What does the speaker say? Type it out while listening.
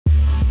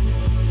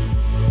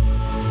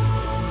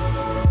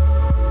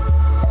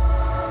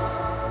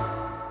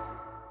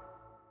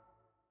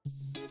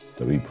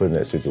To be put in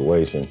that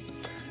situation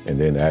and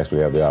then to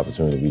actually have the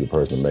opportunity to be the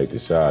person to make the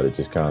shot, it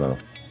just kind of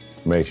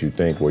makes you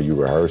think, were you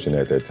rehearsing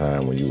at that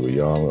time when you were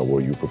young, or were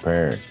you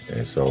preparing?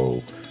 And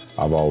so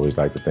I've always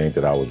liked to think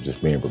that I was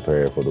just being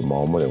prepared for the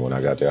moment, and when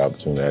I got the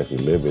opportunity to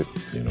actually live it,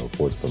 you know,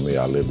 for me,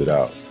 I lived it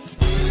out.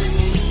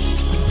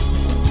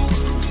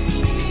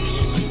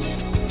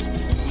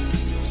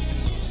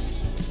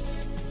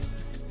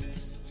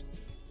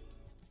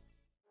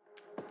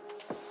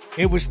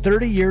 It was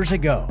 30 years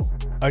ago.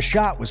 A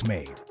shot was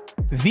made.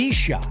 The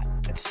shot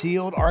that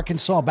sealed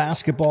Arkansas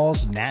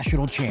basketball's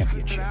national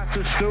championship.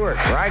 To Stewart,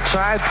 right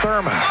side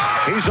Thurman.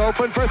 He's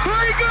open for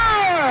three,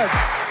 good!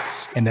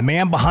 And the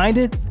man behind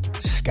it,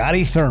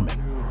 Scotty Thurman.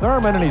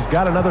 Thurman, and he's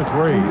got another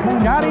three.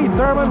 Scotty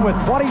Thurman with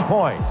 20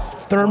 points.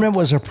 Thurman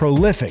was a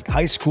prolific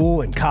high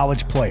school and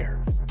college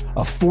player,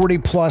 a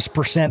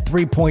 40+%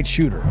 three-point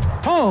shooter.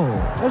 Oh,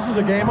 this is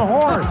a game of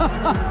horse.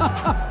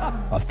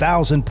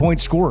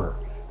 1,000-point scorer,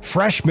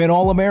 freshman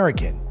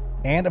All-American,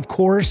 and of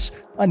course,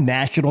 a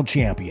national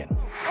champion.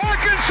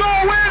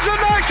 Arkansas wins a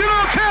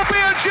national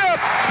championship!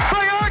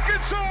 The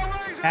Arkansas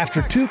Razorbacks!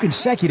 After 2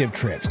 consecutive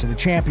trips to the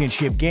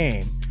championship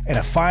game and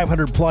a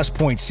 500-plus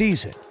point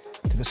season,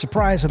 to the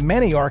surprise of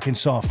many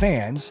Arkansas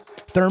fans,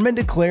 Thurman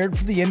declared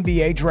for the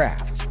NBA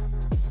draft.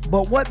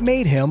 But what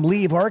made him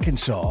leave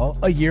Arkansas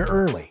a year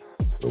early?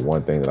 The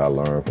one thing that I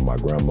learned from my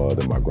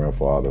grandmother and my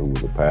grandfather, who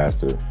was a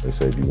pastor, they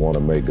say, if you want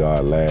to make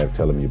God laugh,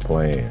 tell him your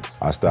plans.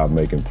 I stopped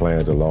making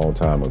plans a long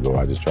time ago.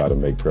 I just try to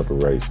make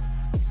preparation.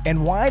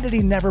 And why did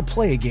he never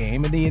play a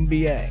game in the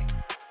NBA?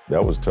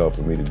 That was tough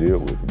for me to deal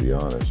with, to be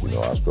honest. You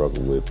know, I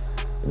struggled with,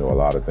 a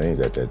lot of things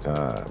at that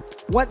time.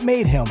 What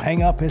made him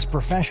hang up his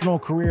professional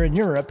career in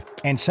Europe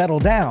and settle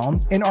down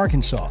in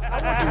Arkansas? He's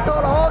going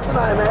to Hogs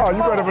tonight, man. Oh,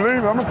 you better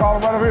believe it. I'm going to call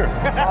him right over here.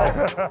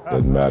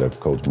 Doesn't matter if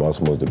Coach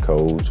Musselman was the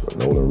coach, or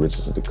Nolan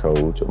Richardson's the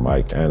coach, or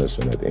Mike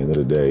Anderson. At the end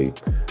of the day,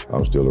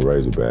 I'm still a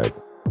Razorback.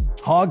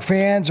 Hog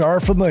fans are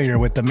familiar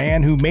with the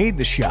man who made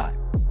the shot.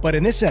 But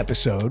in this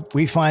episode,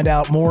 we find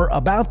out more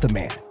about the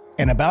man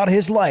and about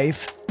his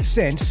life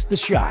since the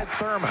shot.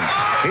 Thurman,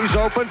 he's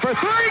open for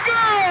three,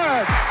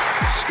 good!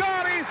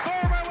 Scotty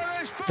Thurman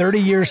with his... 30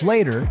 years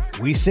later,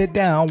 we sit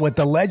down with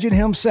the legend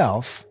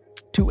himself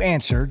to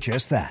answer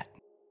just that.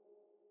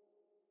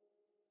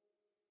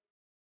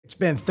 It's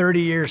been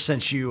 30 years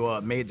since you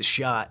made the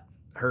shot,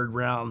 heard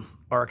around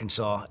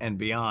Arkansas and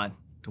beyond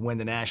to win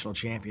the national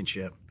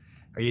championship.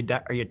 Are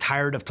you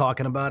tired of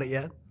talking about it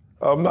yet?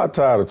 I'm not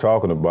tired of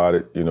talking about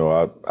it. You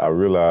know, I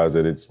realize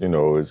that it's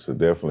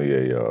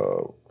definitely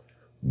a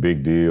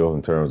big deal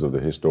in terms of the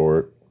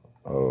historical,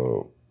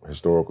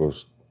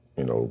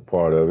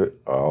 part of it.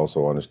 I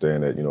also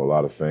understand that, a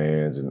lot of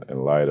fans, in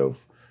light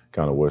of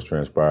kind of what's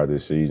transpired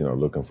this season, are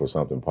looking for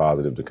something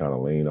positive to kind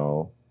of lean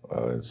on.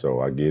 And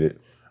so I get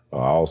it. I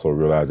also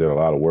realize there are a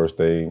lot of worse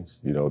things,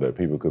 that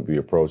people could be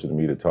approaching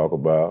me to talk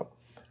about.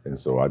 And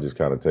so I just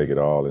kind of take it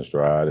all in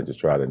stride and just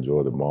try to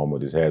enjoy the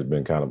moment. This has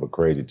been kind of a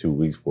crazy 2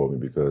 weeks for me,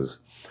 because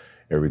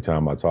every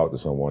time I talk to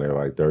someone, they're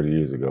like, 30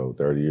 years ago,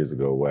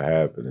 what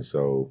happened? And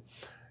so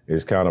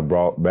it's kind of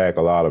brought back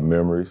a lot of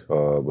memories.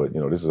 But,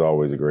 this is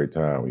always a great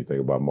time. When you think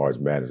about March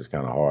Madness, it's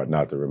kind of hard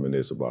not to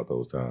reminisce about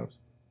those times.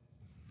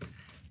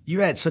 You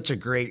had such a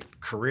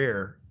great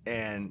career,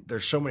 and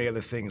there's so many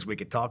other things we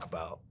could talk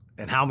about,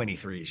 and how many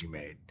threes you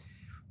made.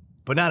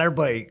 But not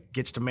everybody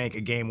gets to make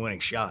a game-winning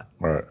shot.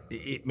 Right.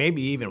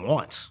 Maybe even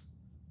once.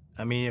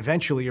 I mean,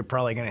 eventually you're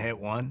probably going to hit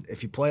one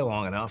if you play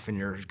long enough and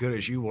you're as good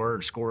as you were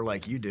and score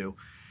like you do.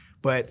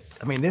 But,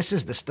 I mean, this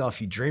is the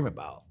stuff you dream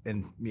about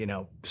in,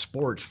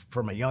 sports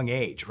from a young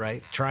age,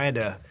 right? Trying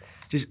to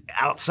just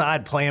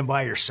outside playing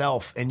by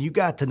yourself. And you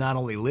got to not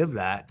only live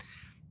that,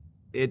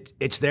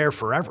 it's there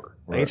forever.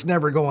 Right. It's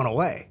never going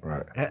away.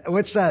 Right.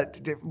 What's that?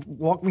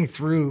 Walk me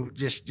through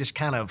just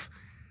kind of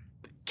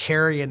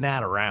carrying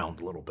that around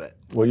a little bit.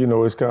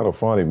 Well, it's kind of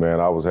funny, man.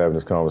 I was having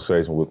this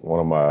conversation with one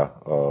of my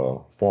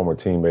former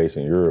teammates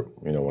in Europe.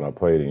 When I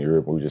played in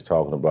Europe, we were just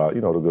talking about, the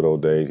good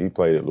old days. He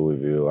played at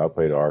Louisville. I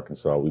played at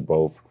Arkansas. We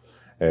both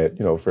had,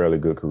 fairly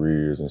good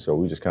careers. And so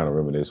we just kind of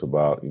reminisce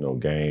about,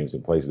 games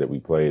and places that we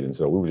played. And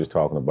so we were just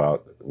talking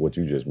about what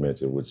you just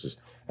mentioned, which is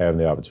having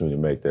the opportunity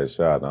to make that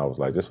shot. And I was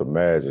like, just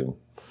imagine,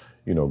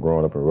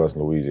 growing up in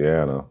Ruston,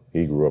 Louisiana.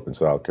 He grew up in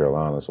South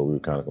Carolina, so we were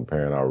kind of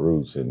comparing our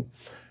roots. And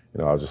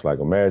I was just like,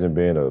 imagine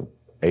being a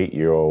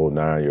 8-year-old,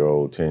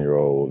 9-year-old,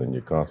 10-year-old, and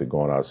you're constantly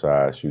going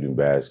outside shooting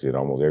baskets. And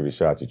almost every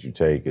shot that you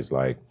take is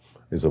like,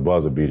 it's a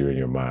buzzer beater in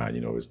your mind.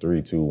 It's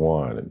 3, 2,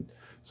 1. And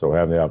so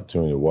having the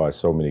opportunity to watch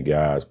so many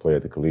guys play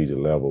at the collegiate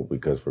level,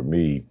 because for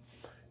me,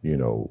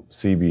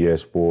 CBS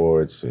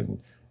Sports and,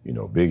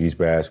 Big East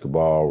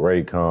basketball,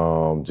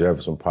 Raycom,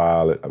 Jefferson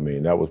Pilot, I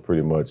mean, that was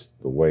pretty much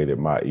the way that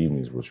my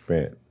evenings were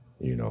spent.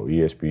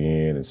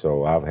 ESPN. And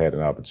so I've had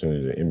an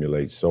opportunity to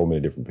emulate so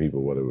many different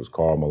people, whether it was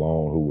Karl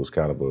Malone, who was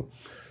kind of a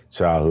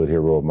childhood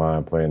hero of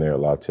mine playing there at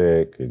La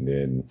Tech, and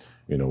then,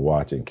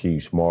 watching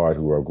Keith Smart,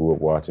 who I grew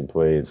up watching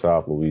play in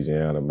South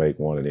Louisiana, make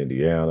one in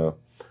Indiana,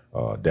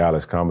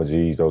 Dallas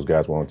Comegys, those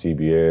guys were on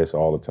TBS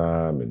all the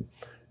time. And,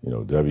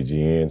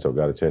 WGN, so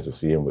got a chance to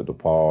see him with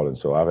DePaul. And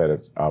so I've had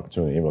an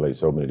opportunity to emulate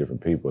so many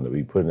different people and to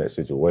be put in that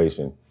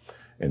situation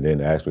and then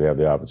to actually have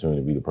the opportunity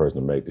to be the person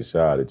to make the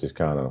shot. It just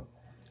kind of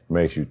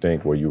makes you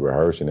think, were you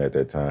rehearsing at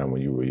that time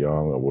when you were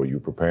young or were you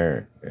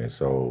preparing? And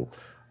so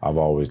I've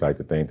always liked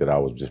to think that I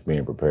was just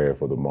being prepared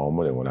for the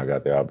moment. And when I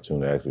got the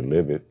opportunity to actually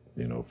live it,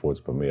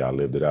 for me, I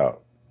lived it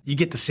out. You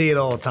get to see it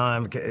all the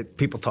time.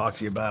 People talk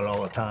to you about it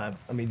all the time.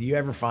 I mean, do you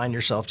ever find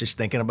yourself just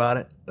thinking about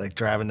it, like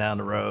driving down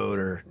the road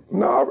or?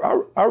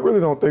 No, I really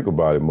don't think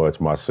about it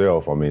much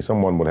myself. I mean,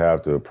 someone would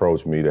have to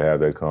approach me to have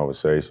that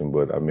conversation.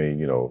 But I mean,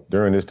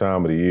 during this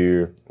time of the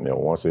year,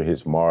 once it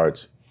hits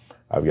March,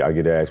 I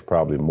get asked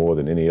probably more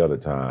than any other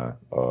time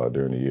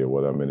during the year,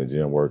 whether I'm in the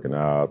gym working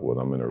out, whether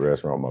I'm in a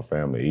restaurant with my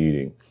family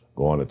eating,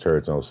 going to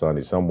church on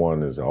Sunday.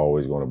 Someone is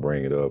always going to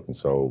bring it up. And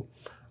so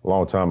a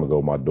long time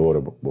ago, my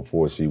daughter,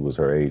 before she was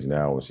her age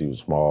now, when she was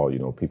small,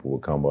 people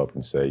would come up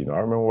and say, I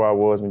remember where I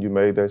was when you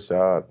made that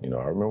shot. I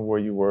remember where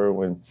you were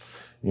when,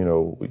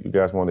 you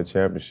guys won the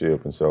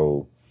championship. And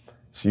so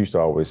she used to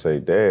always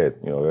say, Dad,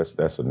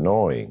 that's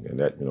annoying. And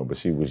that, but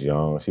she was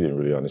young. She didn't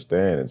really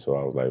understand. And so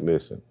I was like,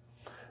 listen,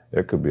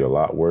 there could be a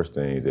lot worse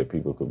things that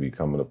people could be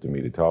coming up to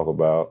me to talk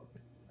about.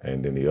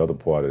 And then the other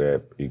part of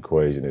that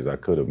equation is I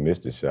could have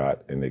missed a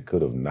shot and they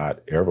could have not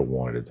ever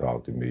wanted to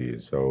talk to me.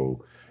 And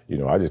so,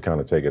 I just kind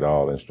of take it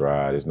all in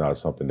stride. It's not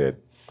something that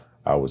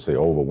I would say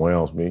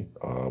overwhelms me,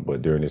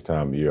 but during this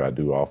time of year, I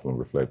do often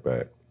reflect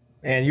back.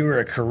 And you were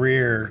a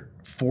career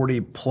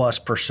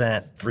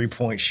 40+%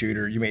 three-point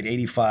shooter. You made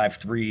 85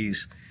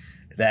 threes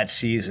that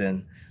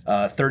season.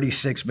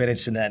 36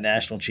 minutes in that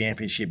national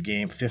championship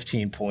game,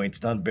 15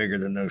 points, none bigger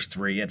than those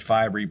three. You had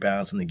 5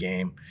 rebounds in the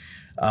game.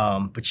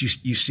 But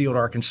you sealed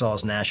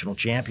Arkansas's national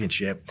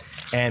championship.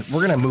 And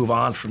we're going to move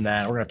on from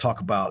that. We're going to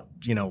talk about,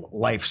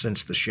 life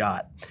since the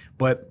shot.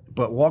 But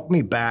walk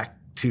me back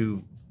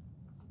to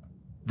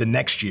the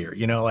next year,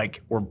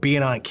 we're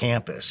being on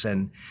campus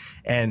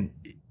and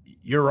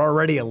you're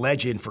already a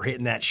legend for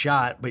hitting that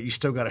shot, but you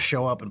still got to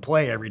show up and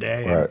play every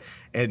day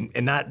and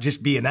not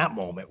just be in that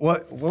moment.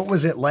 What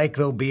was it like,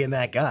 though, being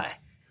that guy?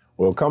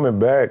 Well, coming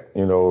back,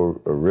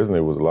 originally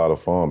it was a lot of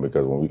fun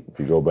because if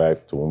you go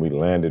back to when we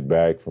landed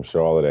back from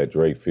Charlotte at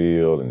Drake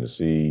Field and to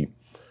see,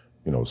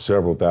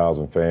 several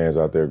thousand fans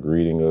out there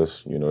greeting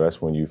us,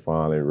 that's when you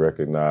finally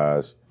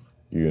recognize,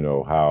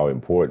 how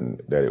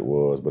important that it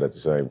was, but at the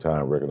same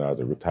time recognize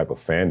the type of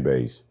fan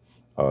base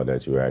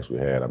that you actually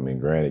had. I mean,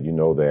 granted,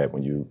 that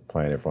when you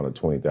playing in front of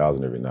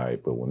 20,000 every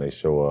night, but when they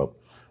show up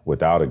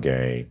without a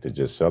game to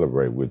just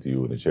celebrate with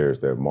you and to cherish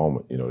that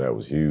moment, that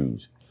was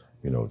huge.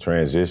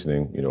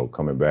 Transitioning,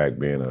 coming back,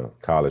 being a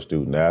college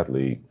student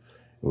athlete,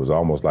 it was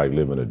almost like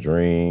living a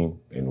dream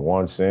in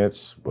one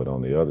sense, but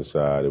on the other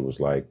side, it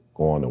was like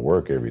going to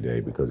work every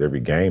day because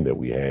every game that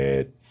we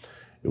had,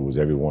 it was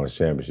everyone's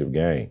championship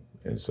game.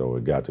 And so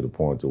it got to the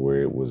point to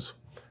where it was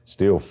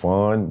still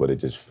fun, but it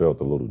just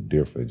felt a little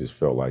different. It just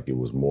felt like it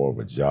was more of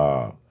a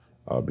job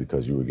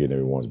because you were getting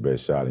everyone's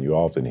best shot. And you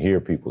often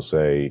hear people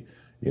say,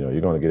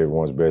 you're going to get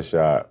everyone's best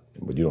shot,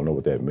 but you don't know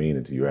what that means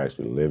until you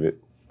actually live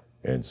it.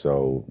 And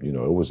so, it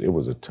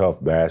was a tough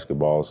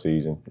basketball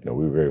season. We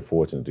were very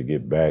fortunate to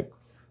get back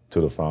to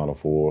the Final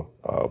Four,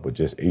 but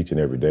just each and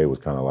every day was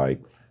kind of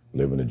like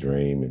living a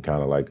dream and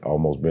kind of like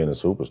almost being a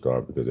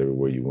superstar because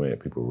everywhere you went,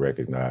 people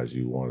recognized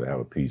you, wanted to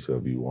have a piece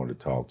of you, wanted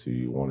to talk to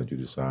you, wanted you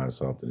to sign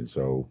something. And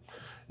so,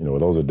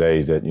 those are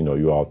days that,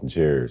 you often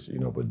cherish,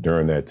 but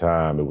during that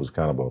time, it was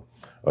kind of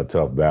a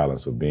tough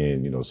balance of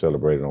being,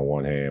 celebrated on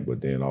one hand, but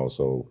then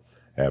also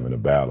having a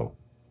battle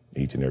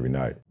each and every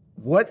night.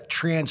 What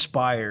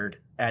transpired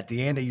at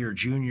the end of your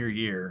junior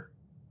year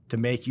to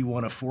make you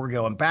want to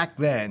forego? And back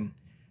then,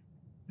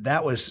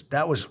 that was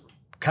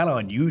kind of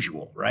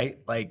unusual, right?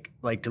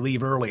 Like to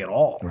leave early at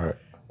all, right?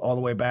 All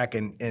the way back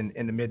in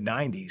the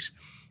mid-'90s.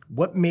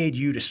 What made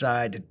you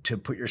decide to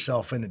put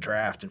yourself in the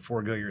draft and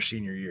forego your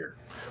senior year?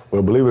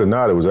 Well, believe it or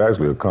not, it was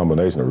actually a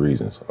combination of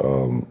reasons.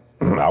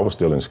 I was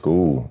still in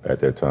school at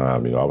that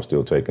time. I was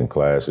still taking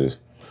classes.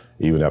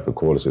 Even after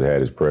Corliss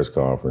had his press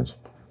conference,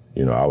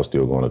 I was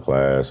still going to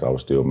class. I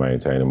was still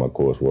maintaining my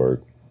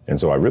coursework. And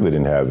so I really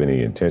didn't have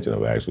any intention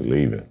of actually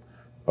leaving.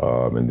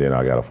 And then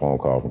I got a phone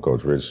call from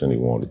Coach Richardson. He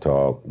wanted to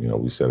talk.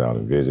 We sat down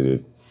and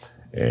visited.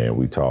 And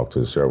we talked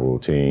to several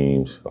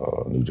teams,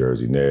 New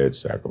Jersey Nets,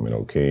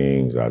 Sacramento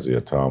Kings, Isaiah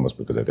Thomas,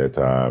 because at that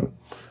time,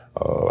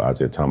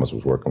 Isaiah Thomas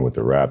was working with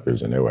the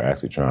Raptors, and they were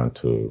actually trying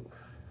to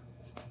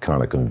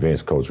kind of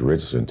convince Coach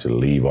Richardson to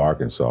leave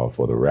Arkansas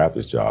for the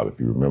Raptors job, if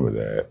you remember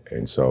that.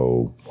 And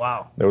so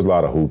there was a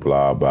lot of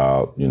hoopla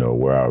about,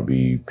 where I would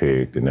be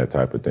picked and that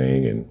type of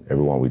thing. And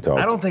everyone we talked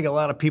to. I don't think a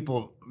lot of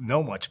people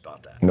know much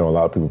about that. No, a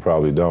lot of people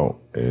probably don't.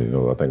 And,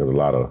 I think there's a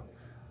lot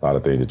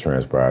of things that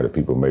transpired that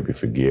people maybe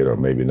forget or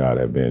maybe not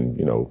have been,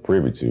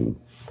 privy to.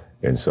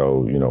 And so,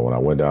 when I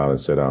went down and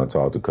sat down and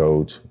talked to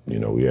Coach,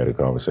 we had a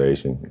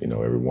conversation.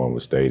 Everyone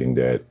was stating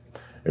that,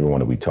 everyone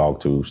that we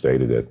talked to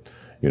stated that,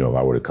 if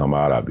I were to come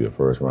out, I'd be a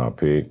first-round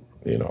pick.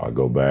 You know, I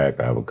go back,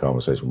 I have a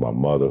conversation with my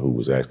mother, who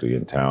was actually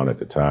in town at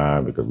the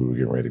time because we were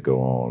getting ready to go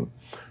on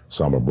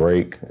summer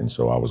break. And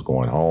so I was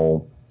going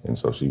home. And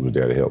so she was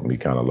there to help me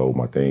kind of load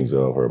my things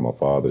up, her and my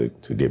father,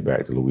 to get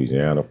back to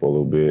Louisiana for a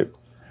little bit.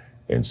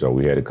 And so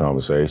we had a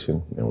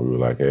conversation, and we were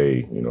like,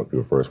 hey, you know, if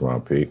you're a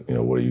first-round pick, you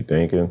know, what are you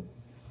thinking?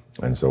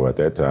 And so at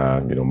that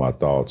time, you know, my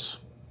thoughts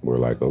were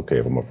like, okay,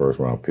 if I'm a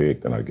first-round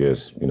pick, then I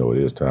guess, you know, it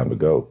is time to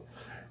go.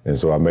 And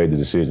so I made the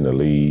decision to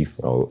leave.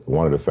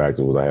 One of the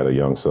factors was I had a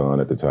young son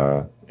at the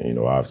time. And, you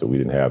know, obviously we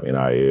didn't have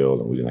NIL,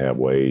 and we didn't have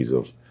ways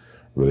of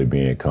really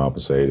being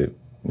compensated,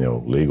 you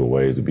know, legal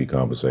ways to be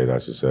compensated, I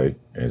should say.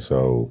 And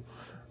so,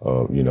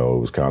 you know, it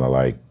was kind of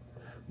like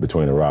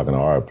between a rock and a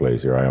hard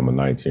place. Here I am, a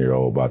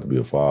 19-year-old about to be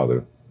a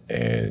father,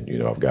 and, you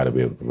know, I've got to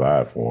be able to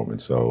provide for him.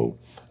 And so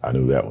I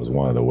knew that was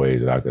one of the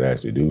ways that I could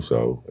actually do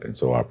so. And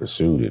so I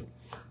pursued it.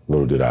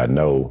 Little did I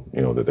know,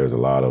 you know, that there's a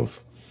lot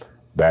of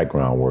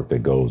background work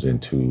that goes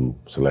into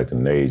selecting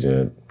an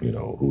agent, you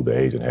know, who the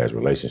agent has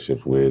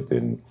relationships with,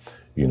 and,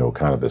 you know,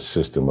 kind of the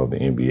system of the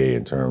NBA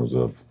in terms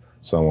of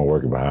someone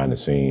working behind the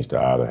scenes to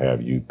either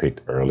have you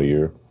picked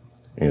earlier,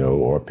 you know,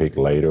 or picked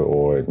later,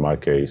 or in my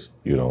case,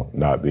 you know,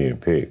 not being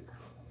picked.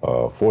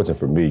 Fortunate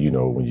for me, you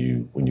know, when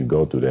you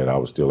go through that, I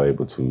was still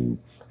able to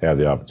have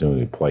the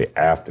opportunity to play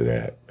after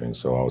that. And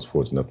so I was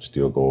fortunate enough to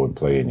still go and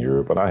play in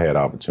Europe. But I had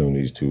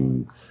opportunities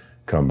to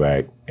come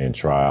back and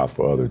try out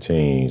for other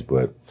teams,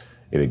 but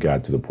it had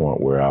got to the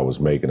point where I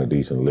was making a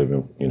decent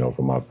living, you know,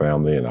 for my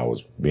family, and I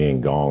was being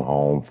gone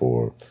home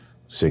for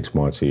 6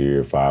 months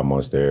here, 5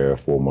 months there,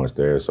 4 months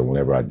there. So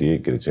whenever I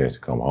did get a chance to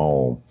come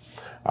home,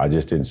 I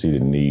just didn't see the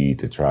need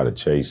to try to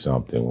chase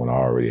something when I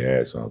already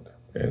had something.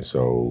 And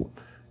so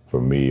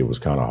for me, it was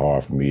kind of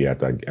hard for me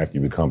after you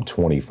become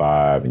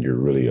 25 and you're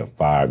really a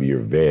 5-year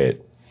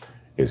vet.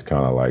 It's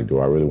kind of like, do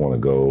I really want to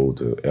go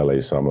to LA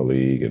Summer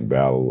League and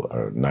battle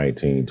a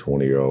 19,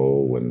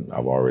 20-year-old when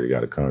I've already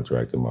got a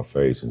contract in my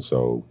face? And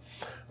so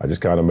I just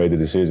kind of made the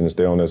decision to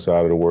stay on that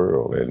side of the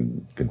world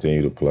and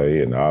continue to play.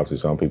 And obviously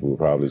some people would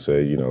probably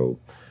say, you know,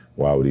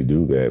 why would he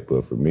do that?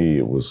 But for me,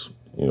 it was,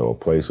 you know, a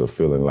place of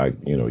feeling like,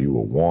 you know, you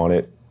were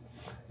wanted.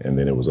 And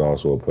then it was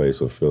also a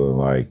place of feeling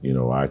like, you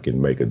know, I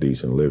can make a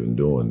decent living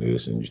doing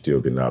this, and you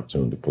still get an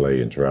opportunity to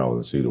play and travel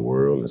and see the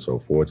world. And so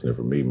fortunate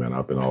for me, man,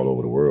 I've been all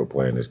over the world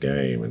playing this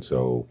game. And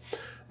so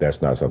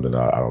that's not something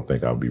I don't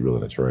think I'd be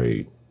willing to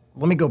trade.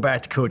 Let me go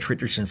back to Coach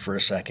Richardson for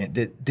a second.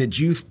 Did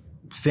you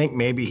think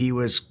maybe he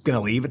was going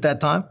to leave at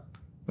that time?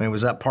 I mean,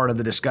 was that part of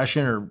the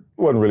discussion, or?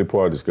 It wasn't really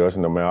part of the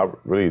discussion. I mean, I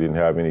really didn't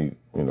have any,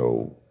 you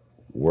know,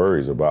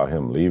 worries about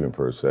him leaving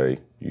per se.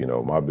 You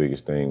know, my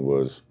biggest thing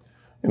was,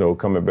 you know,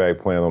 coming back,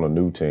 playing on a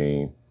new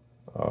team,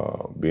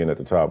 being at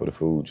the top of the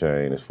food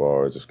chain as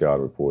far as the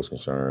scouting report's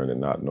concerned,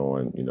 and not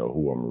knowing, you know,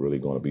 who I'm really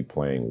going to be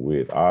playing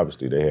with.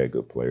 Obviously, they had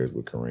good players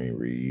with Kareem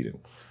Reed and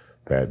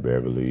Pat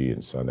Beverly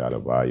and Sunday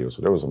Adebayo,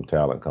 so there was some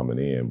talent coming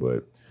in.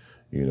 But,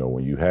 you know,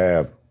 when you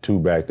have 2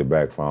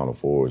 back-to-back Final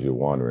Fours, you're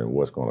wondering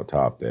what's going to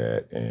top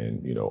that,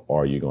 and, you know,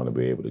 are you going to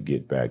be able to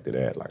get back to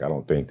that? Like, I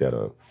don't think that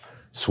a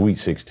Sweet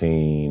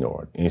 16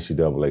 or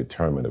NCAA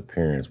tournament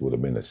appearance would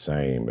have been the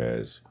same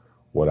as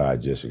what I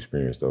just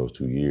experienced those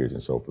 2 years.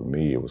 And so for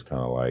me, it was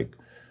kind of like,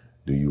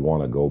 do you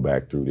want to go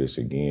back through this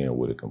again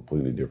with a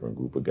completely different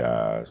group of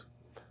guys?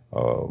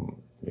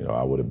 You know,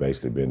 I would have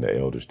basically been the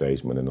elder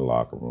statesman in the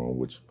locker room,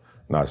 which,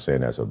 not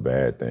saying that's a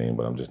bad thing,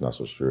 but I'm just not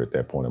so sure at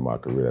that point in my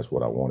career that's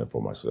what I wanted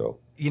for myself.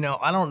 You know,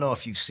 I don't know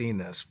if you've seen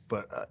this,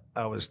 but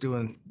I was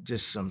doing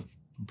just some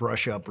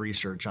brush-up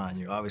research on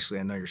you. Obviously,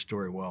 I know your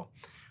story well,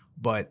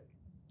 but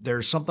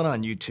there's something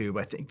on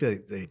YouTube. I think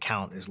the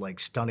account is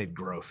like Stunted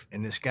Growth.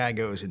 And this guy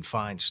goes and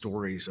finds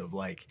stories of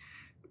like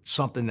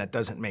something that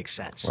doesn't make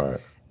sense. Right.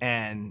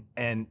 And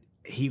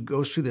he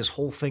goes through this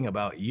whole thing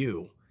about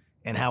you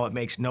and how it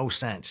makes no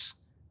sense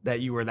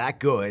that you were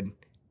that good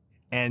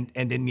and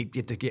didn't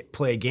get to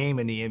play a game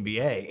in the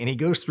NBA. And he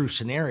goes through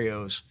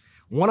scenarios.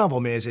 One of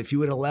them is, if you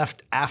would have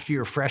left after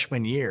your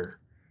freshman year,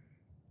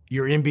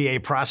 your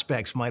NBA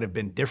prospects might have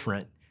been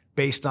different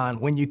based on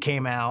when you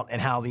came out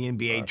and how the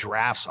NBA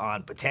drafts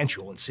on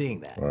potential and seeing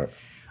that.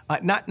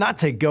 Right. Not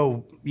to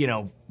go, you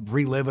know,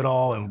 relive it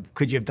all and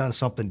could you have done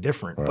something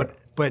different, right.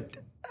 but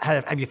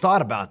have you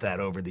thought about that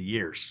over the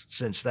years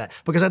since that?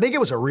 Because I think it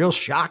was a real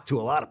shock to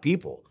a lot of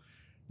people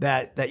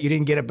that you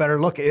didn't get a better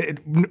look.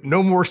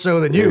 No more so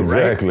than you,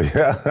 exactly.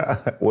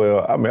 Right?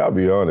 Well, I mean, I'll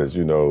be honest,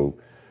 you know,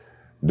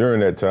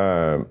 during that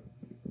time,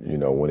 you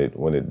know, when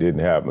it didn't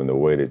happen the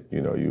way that,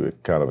 you know, you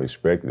had kind of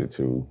expected it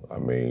to, I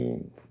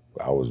mean,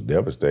 I was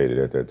devastated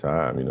at that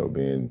time, you know,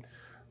 being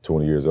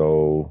 20 years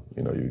old.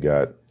 You know, you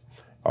got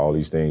all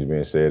these things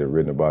being said and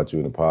written about you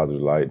in a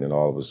positive light, and then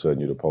all of a sudden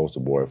you're the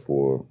poster boy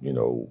for, you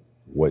know,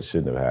 what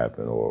shouldn't have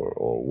happened or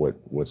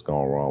what's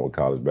gone wrong with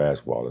college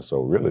basketball. And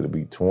so really to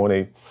be 20,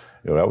 you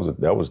know,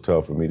 that was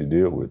tough for me to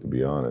deal with, to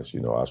be honest.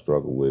 You know, I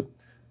struggled with,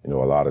 you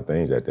know, a lot of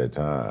things at that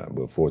time.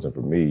 But fortunate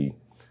for me,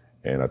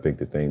 and I think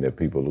the thing that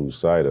people lose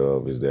sight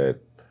of is that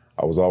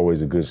I was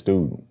always a good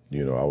student.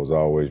 You know, I was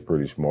always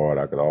pretty smart.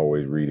 I could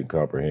always read and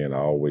comprehend. I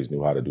always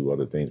knew how to do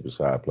other things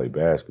besides play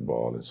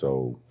basketball. And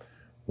so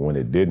when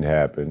it didn't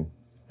happen,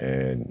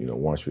 and, you know,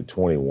 once you're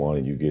 21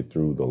 and you get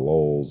through the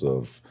lulls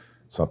of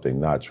something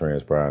not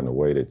transpiring the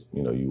way that,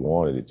 you know, you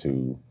wanted it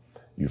to,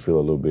 you feel a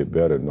little bit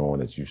better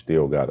knowing that you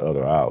still got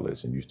other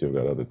outlets and you still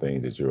got other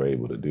things that you're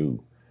able to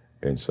do.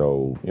 And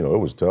so, you know, it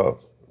was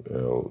tough, you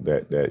know,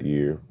 that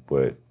year.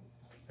 But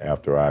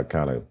after I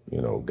kind of,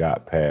 you know,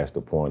 got past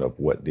the point of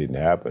what didn't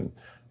happen,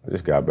 I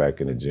just got back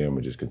in the gym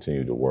and just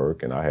continued to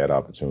work. And I had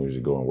opportunities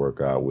to go and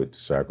work out with the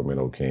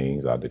Sacramento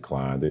Kings. I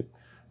declined it.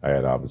 I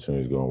had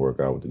opportunities to go and work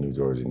out with the New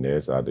Jersey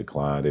Nets. I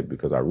declined it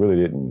because I really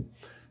didn't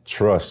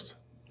trust,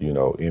 you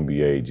know,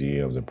 NBA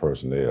GMs and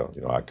personnel.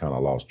 You know, I kind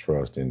of lost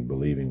trust in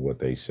believing what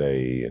they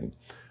say and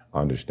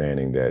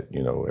understanding that,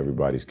 you know,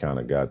 everybody's kind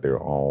of got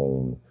their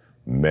own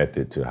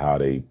method to how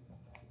they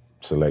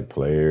select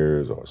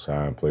players or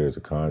sign players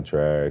to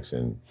contracts.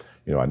 And,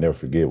 you know, I never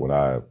forget when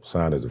I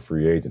signed as a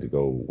free agent to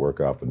go work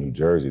out for New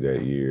Jersey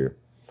that year,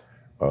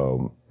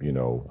 you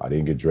know, I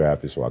didn't get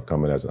drafted, so I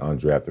come in as an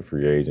undrafted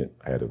free agent.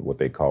 I had what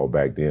they called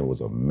back then was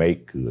a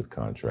make good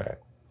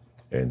contract.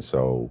 And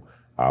so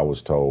I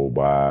was told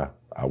by,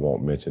 I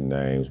won't mention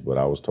names, but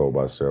I was told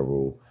by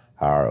several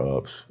higher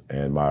ups,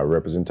 and my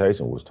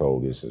representation was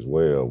told this as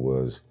well,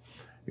 was,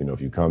 you know, if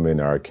you come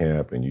into our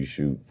camp and you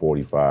shoot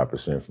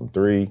 45% from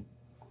three,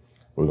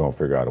 we're gonna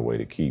figure out a way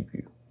to keep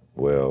you.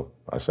 Well,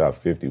 I shot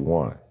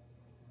 51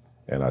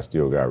 and I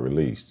still got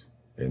released.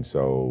 And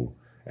so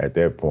at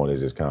that point,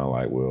 it's just kind of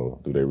like, well,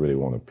 do they really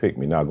want to pick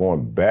me? Now,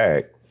 going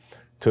back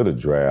to the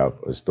draft,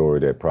 a story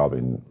that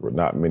probably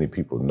not many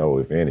people know,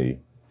 if any,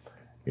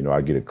 you know,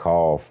 I get a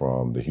call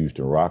from the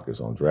Houston Rockets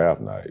on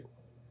draft night,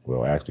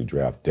 well, actually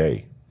draft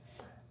day.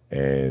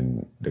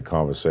 And the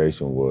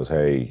conversation was,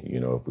 hey, you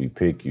know, if we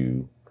pick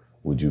you,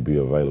 would you be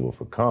available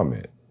for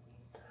comment?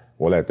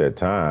 Well, at that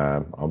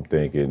time, I'm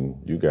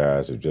thinking, you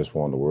guys have just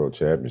won the World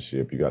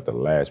Championship. You got the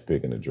last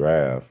pick in the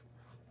draft.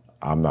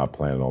 I'm not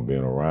planning on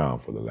being around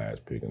for the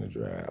last pick in the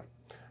draft.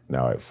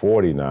 Now, at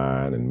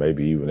 49 and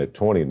maybe even at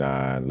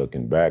 29,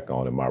 looking back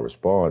on it, my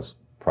response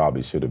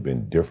probably should have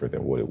been different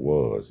than what it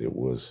was. It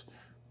was,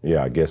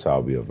 yeah, I guess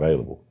I'll be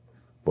available.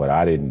 But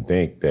I didn't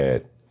think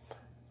that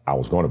I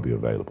was going to be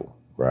available,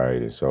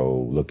 right? And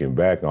so looking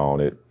back on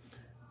it,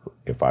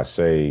 if I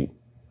say,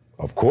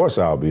 of course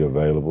I'll be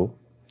available,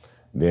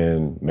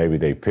 then maybe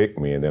they pick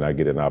me and then I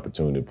get an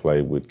opportunity to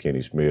play with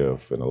Kenny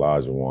Smith and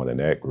Elijah Wan and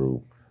that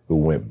group who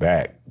went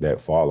back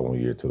that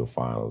following year to the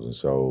finals. And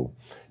so,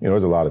 you know,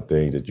 there's a lot of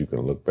things that you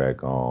can look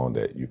back on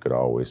that you could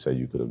always say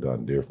you could have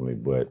done differently.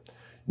 But,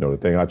 you know, the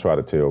thing I try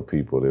to tell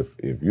people,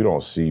 if you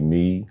don't see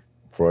me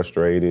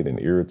frustrated and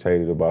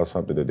irritated about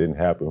something that didn't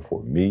happen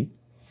for me,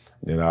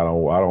 then I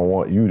don't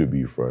want you to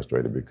be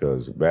frustrated,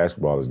 because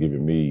basketball is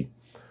giving me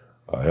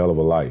a hell of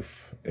a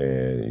life.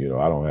 And, you know,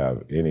 I don't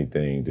have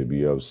anything to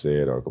be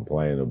upset or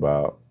complaining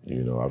about.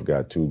 You know, I've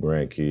got 2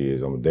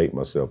 grandkids. I'm gonna date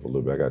myself a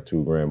little bit. I got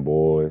 2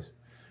 grandboys,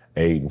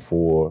 8 and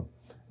 4.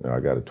 You know, I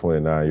got a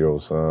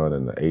 29-year-old son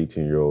and an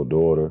 18-year-old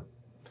daughter.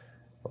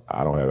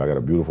 I got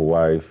a beautiful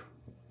wife,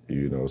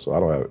 you know, so I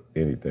don't have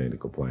anything to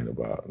complain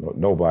about.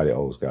 Nobody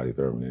owes Scotty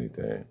Thurman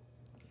anything.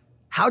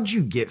 How'd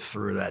you get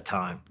through that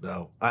time,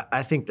 though?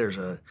 I think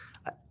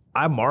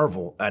I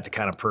marvel at the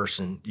kind of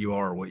person you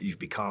are, what you've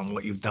become,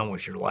 what you've done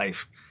with your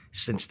life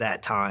since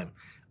that time.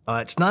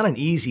 It's not an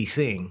easy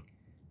thing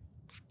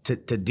to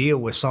deal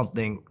with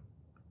something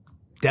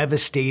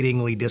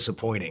devastatingly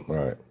disappointing.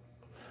 Right.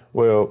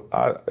 Well,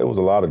 it was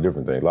a lot of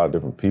different things, a lot of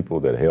different people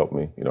that helped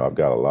me. You know, I've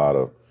got a lot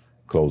of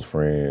close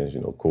friends, you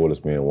know, Corliss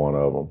being one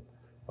of them.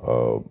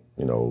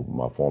 You know,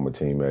 my former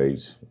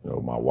teammates, you know,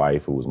 my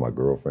wife, who was my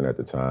girlfriend at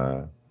the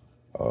time,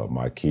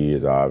 my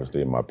kids,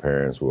 obviously, and my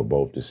parents, who are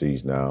both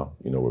deceased now,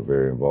 you know, were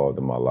very involved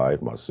in my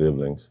life, my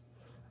siblings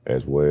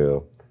as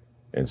well.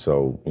 And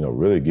so, you know,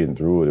 really getting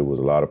through it, it was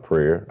a lot of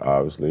prayer,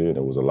 obviously, and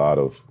it was a lot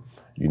of,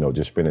 you know,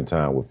 just spending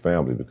time with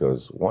family.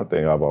 Because one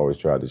thing I've always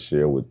tried to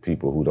share with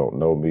people who don't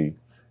know me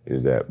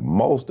is that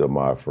most of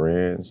my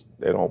friends,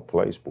 they don't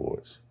play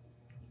sports.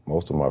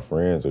 Most of my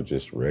friends are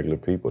just regular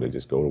people. They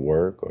just go to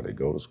work, or they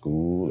go to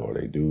school, or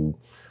they do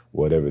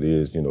whatever it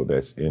is, you know,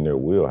 that's in their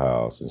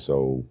wheelhouse. And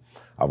so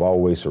I've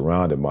always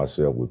surrounded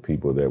myself with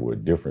people that were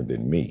different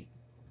than me.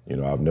 You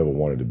know, I've never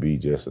wanted to be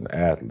just an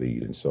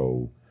athlete. And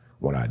so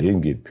when I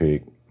didn't get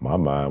picked, my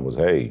mind was,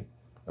 hey,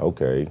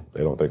 okay,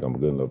 they don't think I'm a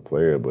good enough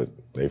player, but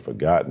they've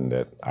forgotten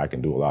that I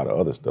can do a lot of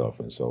other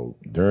stuff. And so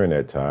during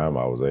that time,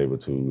 I was able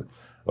to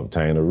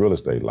obtain a real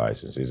estate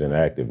license. It's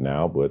inactive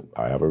now, but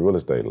I have a real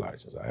estate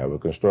license. I have a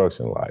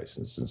construction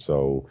license. And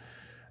so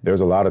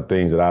there's a lot of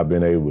things that I've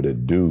been able to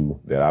do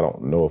that I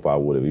don't know if I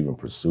would have even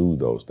pursued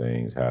those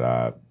things had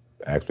I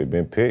actually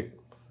been picked,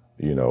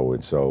 you know.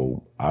 And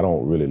so I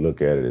don't really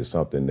look at it as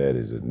something that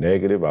is a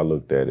negative. I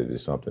looked at it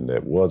as something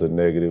that was a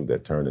negative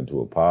that turned into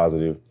a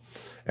positive.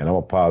 And I'm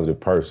a positive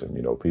person.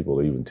 You know,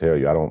 people even tell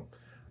you, I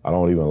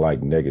don't even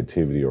like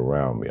negativity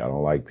around me. I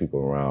don't like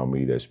people around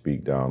me that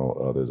speak down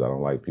on others. I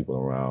don't like people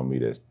around me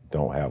that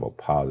don't have a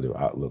positive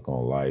outlook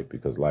on life,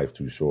 because life's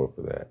too short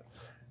for that.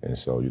 And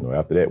so, you know,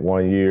 after that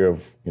 1 year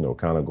of, you know,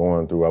 kind of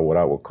going through what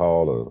I would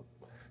call a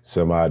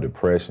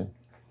semi-depression,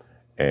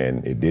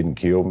 and it didn't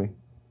kill me.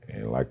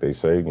 And like they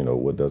say, you know,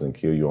 what doesn't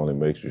kill you only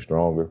makes you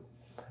stronger.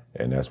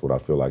 And that's what I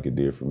feel like it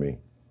did for me.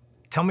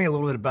 Tell me a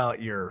little bit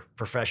about your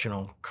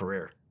professional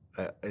career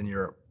in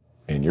Europe.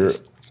 In Europe?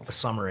 Just a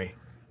summary.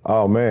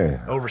 Oh,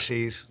 man.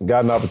 Overseas.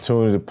 Got an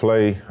opportunity to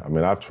play. I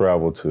mean, I've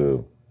traveled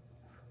to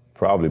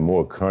probably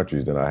more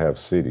countries than I have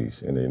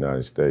cities in the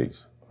United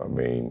States. I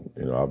mean,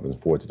 you know, I've been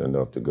fortunate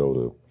enough to go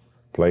to,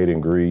 played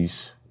in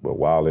Greece, but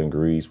while in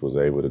Greece was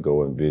able to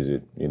go and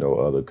visit, you know,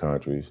 other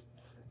countries.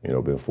 You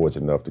know, been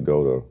fortunate enough to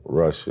go to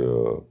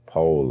Russia,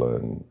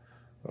 Poland,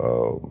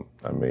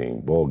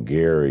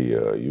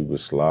 Bulgaria,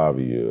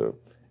 Yugoslavia,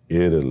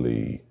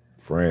 Italy,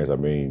 France. I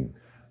mean,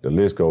 the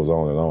list goes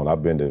on and on.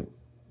 I've been to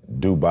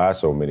Dubai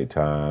so many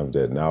times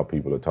that now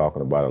people are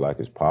talking about it like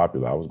it's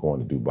popular. I was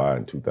going to Dubai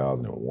in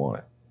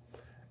 2001.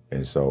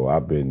 And so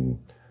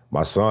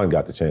my son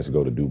got the chance to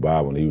go to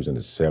Dubai when he was in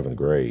the 7th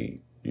grade,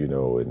 you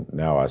know, and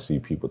now I see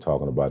people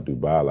talking about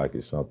Dubai like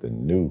it's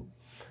something new.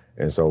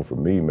 And so for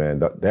me,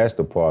 man, that's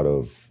the part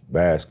of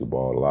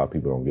basketball a lot of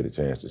people don't get a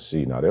chance to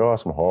see. Now, there are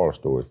some horror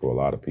stories for a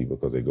lot of people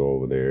because they go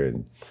over there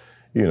and,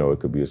 you know, it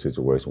could be a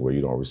situation where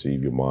you don't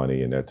receive your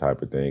money and that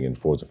type of thing. And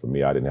fortunately for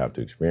me, I didn't have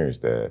to experience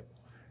that.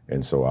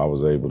 And so I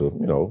was able to,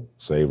 you know,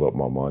 save up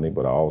my money,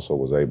 but I also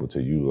was able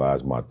to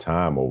utilize my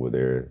time over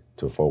there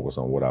to focus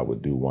on what I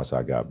would do once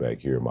I got back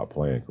here and my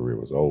playing career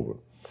was over.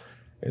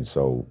 And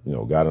so, you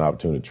know, got an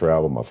opportunity to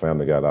travel. My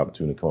family got an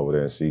opportunity to come over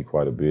there and see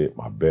quite a bit.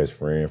 My best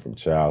friend from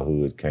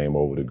childhood came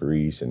over to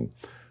Greece and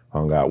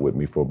hung out with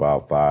me for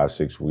about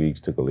 5-6 weeks,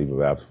 took a leave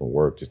of absence from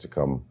work just to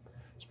come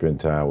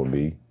spend time with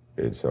me.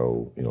 And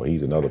so, you know,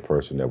 he's another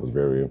person that was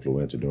very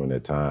influential during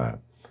that time.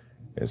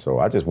 And so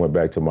I just went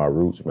back to my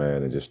roots,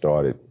 man, and just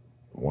started,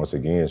 once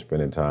again,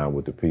 spending time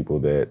with the people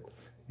that,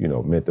 you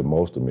know, meant the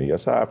most to me,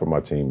 aside from my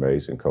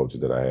teammates and coaches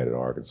that I had at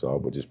Arkansas,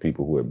 but just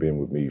people who had been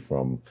with me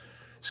from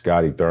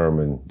Scotty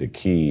Thurman, the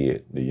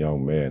kid, the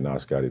young man,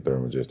 not Scotty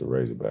Thurman, just the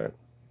Razorback.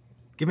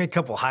 Give me a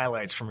couple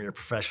highlights from your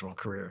professional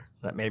career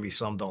that maybe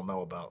some don't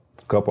know about.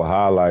 A couple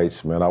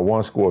highlights, man. I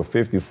once scored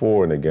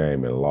 54 in the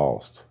game and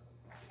lost.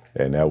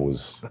 And that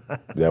was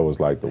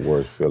like the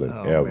worst feeling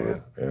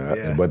ever.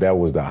 But that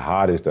was the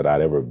hottest that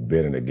I'd ever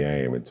been in a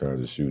game in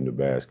terms of shooting the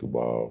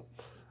basketball.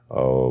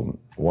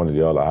 One of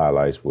the other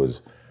highlights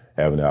was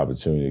having the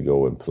opportunity to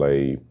go and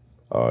play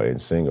in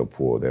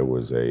Singapore. There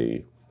was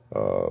a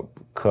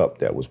cup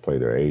that was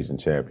played there, Asian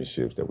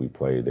Championships that we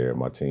played there.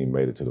 My team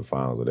made it to the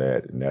finals of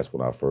that. And that's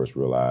when I first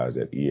realized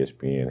that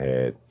ESPN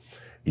had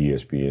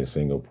ESPN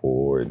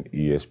Singapore and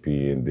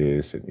ESPN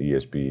this and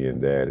ESPN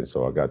that. And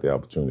so I got the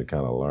opportunity to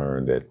kind of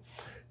learn that,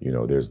 you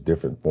know, there's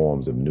different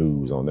forms of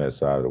news on that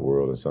side of the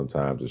world. And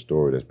sometimes the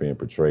story that's being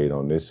portrayed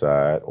on this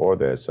side or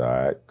that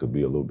side could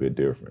be a little bit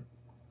different.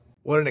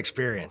 What an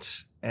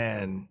experience.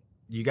 And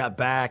you got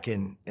back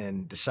and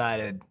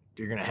decided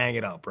you're going to hang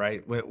it up,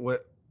 right?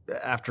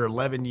 After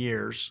 11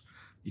 years,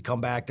 you come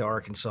back to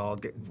Arkansas.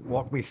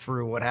 Walk me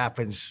through what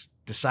happens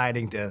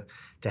deciding to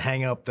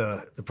hang up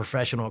the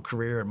professional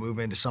career and move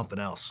into something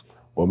else.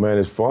 Well, man,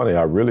 it's funny.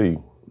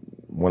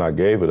 When I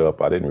gave it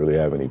up, I didn't really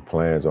have any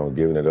plans on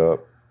giving it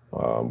up.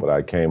 But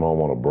I came home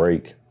on a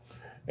break,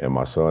 and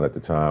my son at the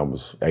time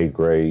was 8th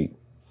grade.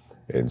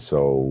 And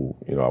so,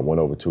 you know, I went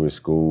over to his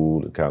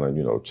school to kind of,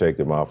 you know, checked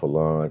him out for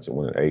lunch and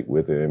went and ate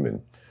with him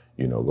and,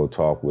 you know, go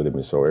talk with him.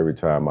 And so every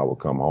time I would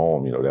come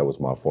home, you know, that was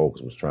my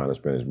focus, was trying to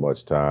spend as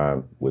much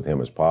time with him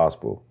as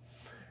possible.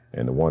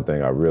 And the one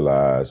thing I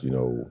realized, you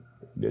know,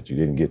 that you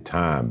didn't get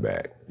time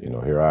back. You know,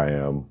 here I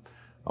am,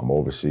 I'm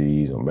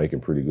overseas, I'm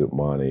making pretty good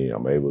money,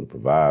 I'm able to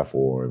provide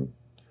for him,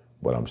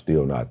 but I'm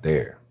still not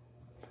there.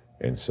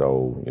 And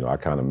so, you know, I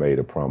kind of made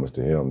a promise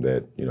to him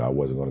that, you know, I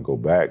wasn't going to go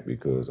back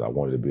because I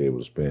wanted to be able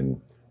to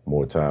spend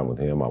more time with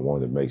him. I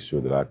wanted to make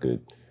sure that I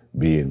could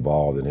be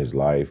involved in his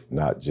life,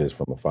 not just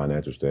from a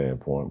financial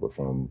standpoint, but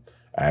from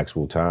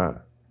actual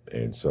time.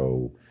 And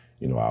so,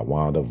 you know, I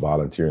wound up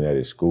volunteering at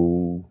his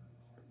school,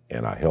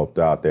 and I helped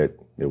out that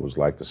it was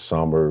like the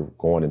summer,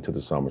 going into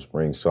the summer,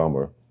 spring,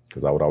 summer,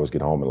 because I would always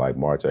get home in like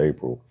March,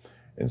 April.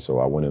 And so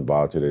I went and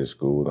volunteered at his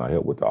school, and I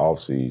helped with the off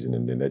season,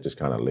 and then that just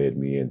kind of led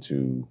me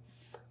into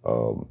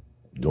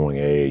doing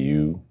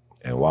AAU.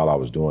 And while I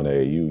was doing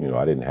AAU, you know,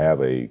 I didn't have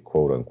a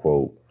quote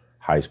unquote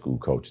high school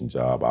coaching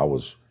job. I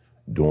was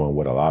doing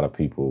what a lot of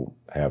people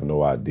have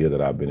no idea that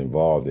I've been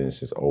involved in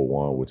since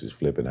 '01, which is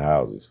flipping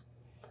houses.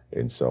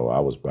 And so I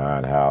was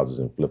buying houses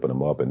and flipping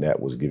them up, and that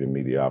was giving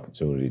me the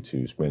opportunity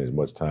to spend as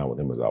much time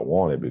with him as I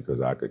wanted because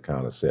I could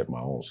kind of set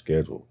my own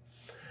schedule.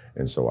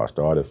 And so I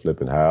started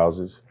flipping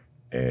houses,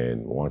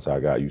 and once I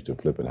got used to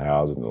flipping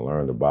houses and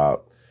learned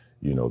about,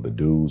 you know, the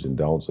do's and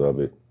don'ts of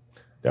it,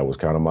 that was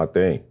kind of my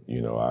thing,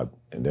 you know.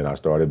 And then I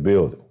started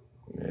building,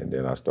 and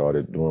then I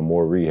started doing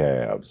more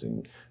rehabs,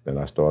 and then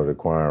I started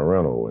acquiring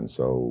rental, and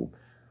so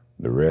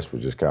the rest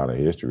was just kind of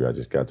history. I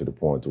just got to the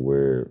point to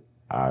where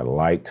I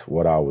liked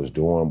what I was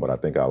doing, but I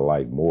think I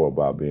liked more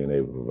about being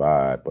able to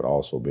provide, but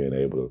also being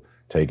able to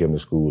take him to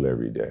school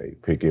every day,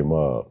 pick him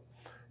up,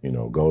 you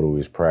know, go to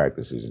his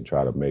practices and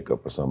try to make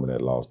up for some of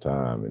that lost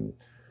time. And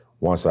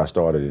once I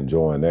started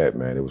enjoying that,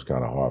 man, it was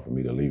kind of hard for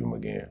me to leave him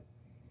again.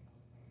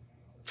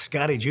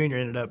 Scotty Jr.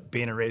 ended up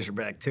being a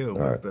Razorback too,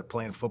 Right. but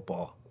playing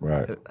football.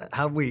 Right.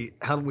 How do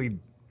we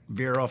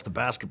veer off the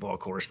basketball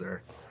course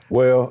there?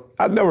 Well,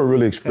 I never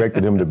really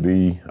expected him to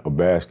be a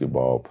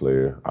basketball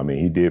player. I mean,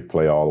 he did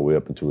play all the way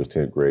up into his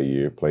 10th grade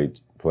year, played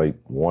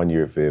 1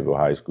 year at Fayetteville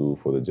High School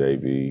for the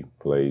JV,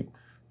 played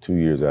 2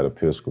 years at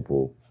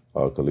Episcopal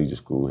Collegiate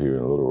School here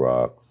in Little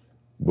Rock.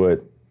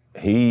 But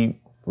he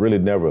really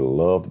never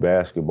loved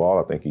basketball.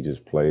 I think he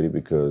just played it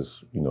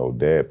because, you know,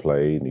 Dad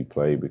played, and he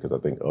played because I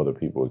think other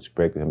people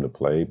expected him to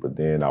play. But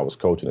then I was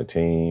coaching a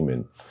team,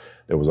 and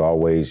there was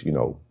always, you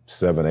know,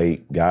 7,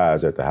 8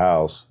 guys at the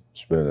house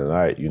spending the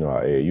night. You know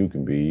how AAU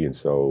can be. And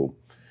so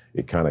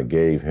it kind of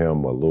gave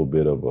him a little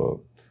bit of a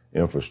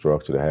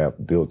infrastructure to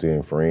have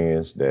built-in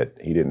friends that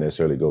he didn't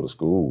necessarily go to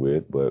school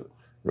with, but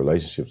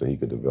relationships that he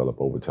could develop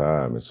over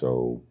time. And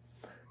so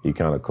he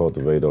kind of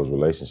cultivated those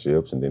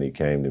relationships, and then he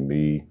came to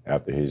me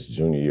after his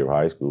junior year of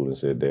high school and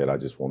said, Dad, I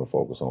just want to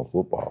focus on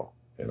football.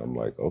 And I'm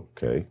like,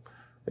 okay.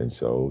 And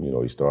so, you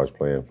know, he starts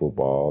playing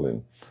football,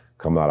 and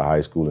coming out of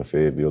high school in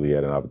Fayetteville, he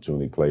had an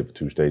opportunity to play for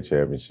 2 state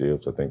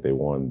championships. I think they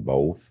won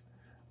both.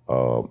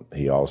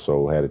 He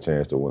also had a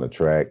chance to win a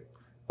track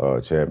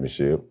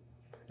championship.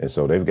 And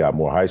so they've got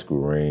more high school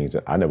rings.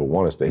 I never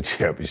won a state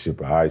championship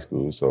in high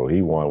school, so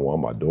he won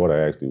one. My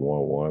daughter actually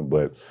won one.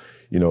 But,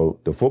 you know,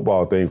 the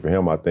football thing for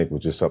him, I think,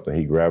 was just something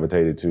he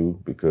gravitated to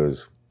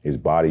because his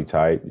body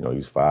type, you know,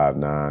 he's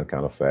 5'9",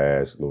 kind of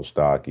fast, a little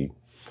stocky.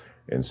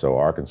 And so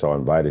Arkansas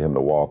invited him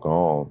to walk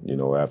on, you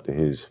know, after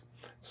his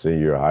senior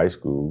year of high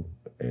school.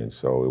 And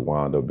so it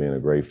wound up being a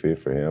great fit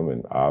for him.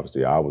 And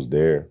obviously I was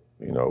there,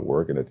 you know,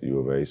 working at the U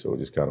of A, so it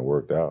just kind of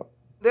worked out.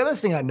 The other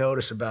thing I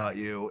notice about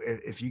you,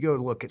 if you go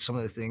look at some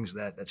of the things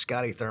that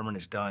Scotty Thurman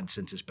has done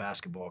since his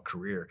basketball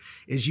career,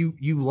 is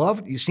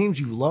it seems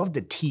you love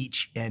to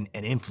teach and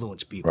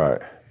influence people.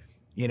 Right.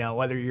 You know,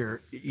 whether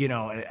you're, you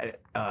know, at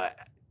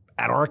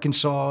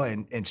Arkansas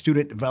and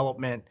student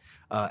development,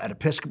 at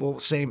Episcopal,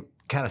 same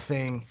kind of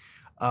thing,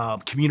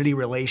 community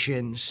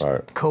relations,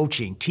 right.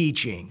 Coaching,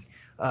 teaching.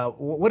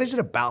 What is it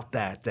about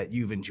that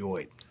you've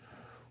enjoyed?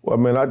 Well,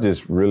 man, I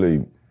just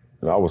really,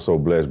 I was so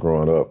blessed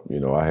growing up.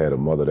 You know, I had a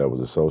mother that was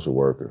a social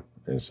worker.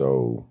 And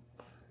so,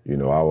 you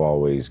know, I've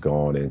always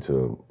gone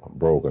into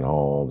broken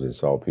homes and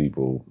saw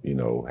people, you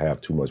know,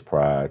 have too much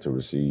pride to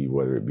receive,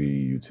 whether it be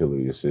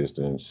utility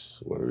assistance,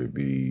 whether it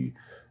be,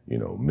 you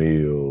know,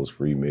 meals,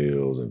 free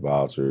meals and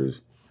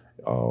vouchers,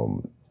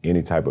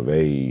 any type of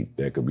aid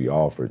that could be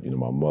offered. You know,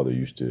 my mother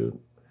used to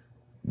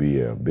be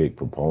a big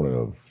proponent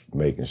of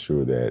making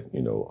sure that,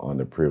 you know,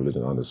 underprivileged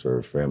and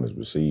underserved families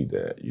receive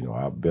that. You know,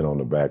 I've been on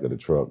the back of the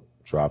truck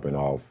dropping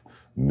off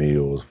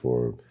meals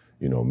for,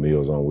 you know,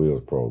 Meals on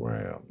Wheels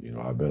program. You know,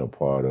 I've been a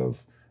part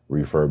of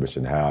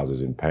refurbishing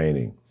houses and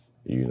painting,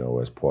 you know,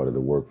 as part of the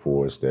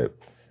workforce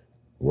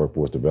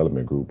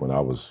development group when I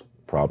was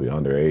probably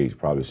underage,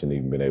 probably shouldn't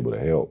even been able to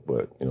help,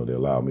 but, you know, they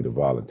allowed me to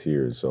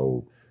volunteer.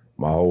 So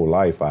my whole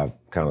life, I've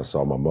kind of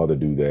saw my mother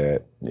do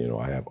that. You know,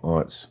 I have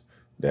aunts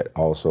that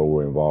also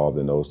were involved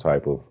in those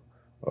type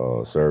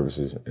of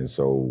services. And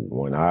so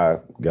when I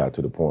got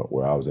to the point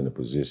where I was in a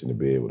position to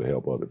be able to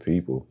help other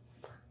people,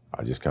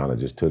 I just kind of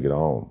just took it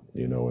on,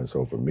 you know. And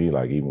so for me,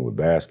 like even with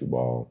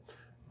basketball,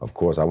 of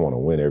course I want to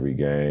win every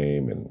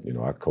game, and, you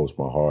know, I coach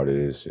my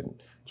hardest and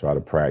try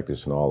to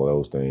practice and all of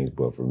those things.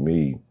 But for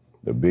me,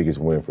 the biggest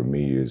win for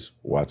me is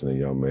watching a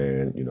young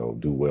man, you know,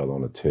 do well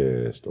on a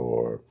test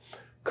or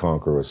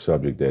conquer a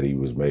subject that he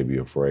was maybe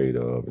afraid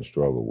of and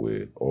struggled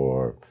with,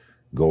 or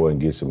go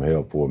and get some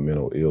help for a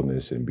mental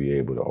illness and be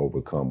able to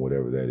overcome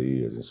whatever that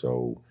is. And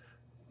so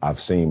I've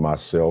seen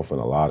myself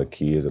and a lot of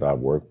kids that I've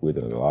worked with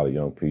and a lot of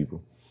young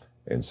people.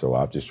 And so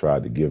I've just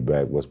tried to give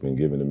back what's been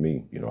given to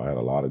me. You know, I had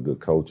a lot of good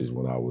coaches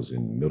when I was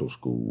in middle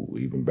school,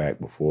 even back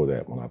before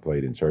that when I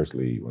played in church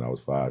league when I was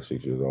 5,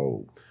 6 years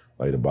old.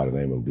 A lady by the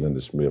name of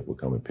Glenda Smith would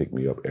come and pick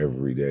me up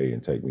every day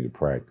and take me to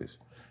practice.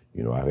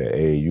 You know, I've had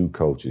AAU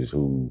coaches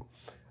who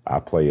I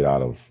played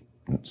out of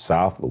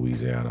South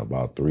Louisiana,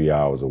 about 3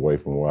 hours away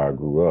from where I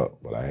grew up.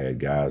 But I had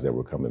guys that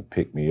would come and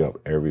pick me up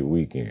every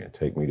weekend,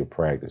 take me to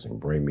practice and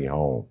bring me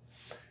home.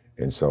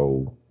 And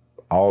so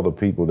all the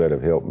people that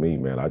have helped me,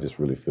 man, I just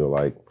really feel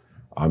like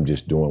I'm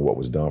just doing what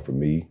was done for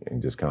me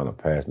and just kind of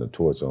passing the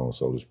torch on,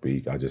 so to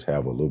speak. I just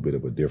have a little bit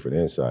of a different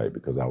insight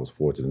because I was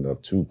fortunate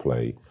enough to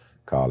play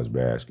college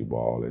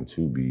basketball and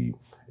to be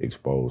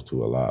exposed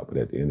to a lot. But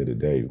at the end of the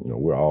day, you know,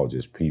 we're all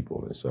just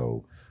people. And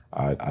so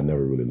I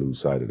never really lose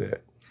sight of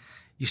that.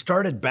 You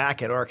started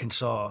back at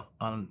Arkansas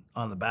on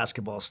the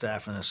basketball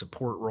staff in a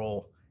support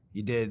role.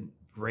 You did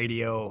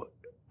radio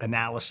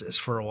analysis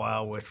for a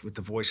while with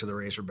the voice of the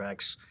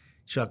Razorbacks,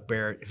 Chuck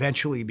Barrett.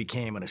 Eventually you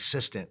became an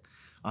assistant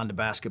on the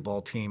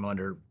basketball team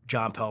under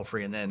John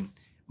Pelfrey and then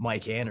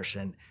Mike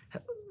Anderson.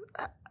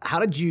 How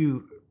did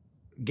you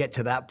get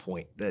to that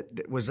point?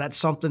 Was that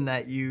something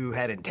that you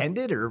had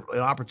intended or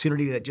an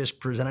opportunity that just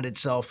presented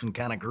itself and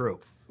kind of grew?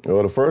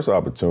 Well, the first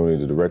opportunity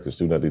to direct the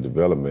student athlete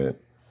development,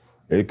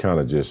 it kind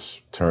of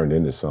just turned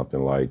into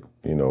something like,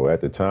 you know,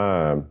 at the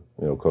time,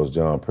 Coach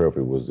John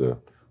Perfect was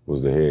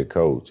the head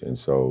coach. And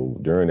so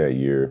during that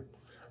year,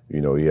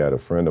 he had a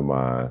friend of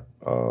mine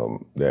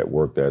that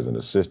worked as an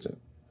assistant.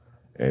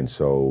 And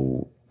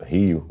so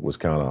he was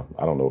kind of,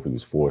 I don't know if he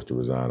was forced to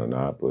resign or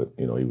not, but,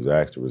 he was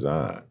asked to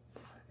resign.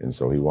 And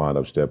so he wound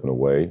up stepping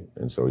away.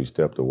 And so he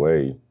stepped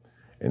away.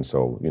 And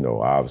so,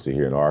 obviously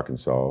here in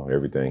Arkansas,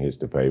 everything hits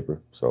the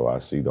paper. So I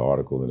see the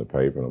article in the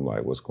paper and I'm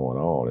like, what's going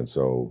on? And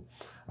so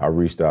I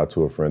reached out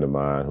to a friend of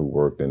mine who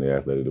worked in the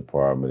athletic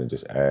department and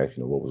just asked,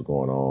 what was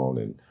going on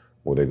and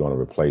were they going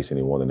to replace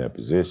anyone in that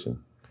position?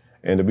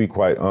 And to be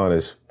quite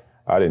honest,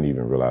 I didn't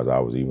even realize I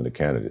was even a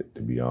candidate,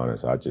 to be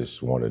honest. I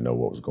just wanted to know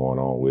what was going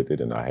on with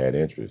it and I had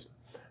interest.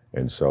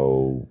 And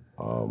so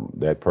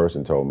that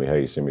person told me,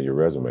 hey, send me your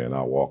resume and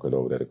I'll walk it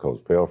over there to Coach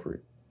Pelfrey.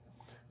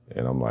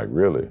 And I'm like,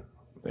 really?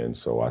 And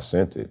so I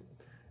sent it,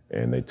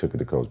 and they took it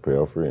to Coach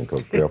Pelfrey, and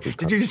Coach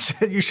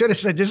Pelfrey. You should have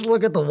said, just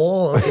look at the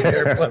wall over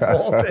there, but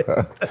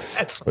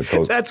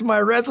Walton. That's my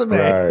resume.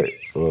 Right.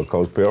 Well,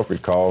 Coach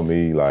Pelfrey called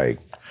me like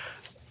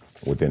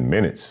within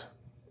minutes,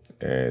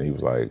 and he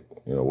was like,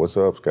 what's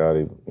up,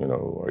 Scotty?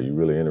 Are you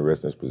really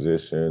interested in this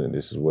position? And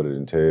this is what it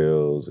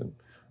entails, and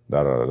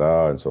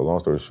da-da-da-da. And so long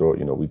story short,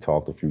 we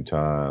talked a few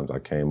times. I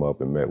came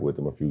up and met with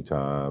him a few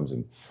times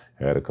and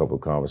had a couple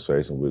of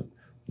conversations with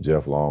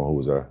Jeff Long, who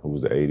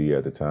was the AD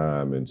at the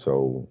time. And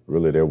so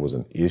really there was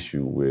an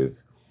issue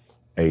with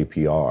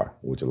APR,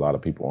 which a lot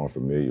of people aren't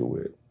familiar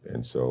with.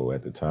 And so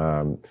at the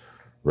time,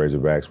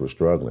 Razorbacks were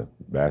struggling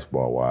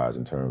basketball-wise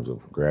in terms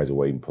of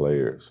graduating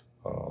players,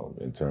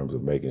 in terms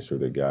of making sure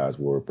that guys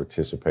were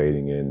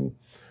participating in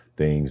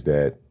things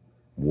that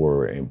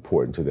were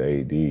important to the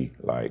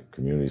AD, like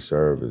community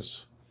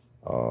service.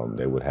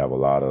 They would have a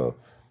lot of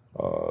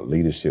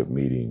leadership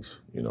meetings,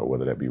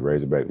 whether that be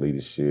Razorback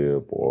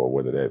leadership or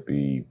whether that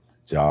be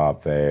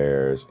job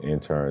fairs,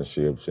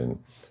 internships, and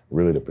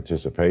really the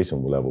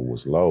participation level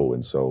was low.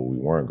 And so we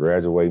weren't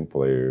graduating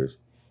players,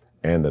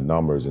 and the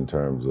numbers in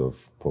terms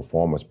of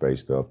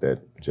performance-based stuff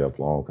that Jeff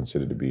Long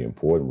considered to be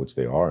important, which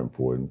they are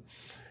important,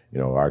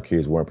 our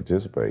kids weren't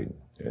participating.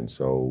 And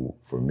so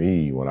for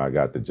me, when I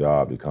got the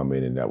job to come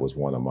in, and that was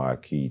one of my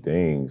key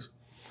things,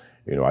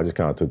 I just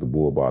kind of took the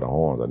bull by the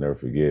horns. I never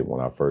forget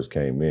when I first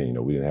came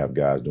in, we didn't have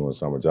guys doing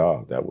summer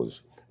jobs. That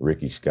was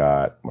Ricky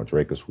Scott,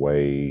 Madracus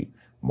Wade,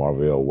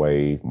 Marvell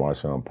Wade,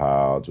 Marshawn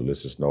Powell,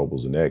 Ulysses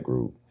Nobles, and that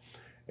group.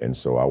 And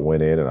so I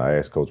went in and I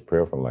asked Coach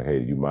Pelfrey, I'm like, hey,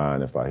 do you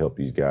mind if I help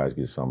these guys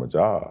get summer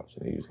jobs?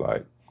 And he was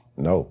like,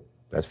 no,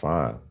 that's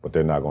fine, but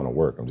they're not going to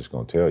work. I'm just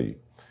going to tell you.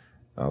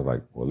 And I was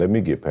like, well, let me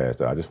get past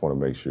that. I just want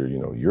to make sure,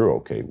 you're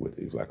okay with it.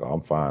 He was like, oh,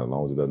 I'm fine as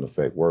long as it doesn't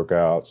affect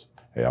workouts.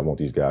 Hey, I want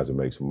these guys to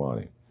make some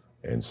money.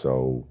 And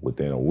so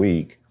within a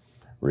week,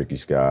 Ricky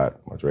Scott,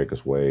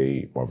 Madracus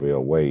Wade,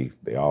 Marvell Wade,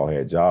 they all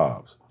had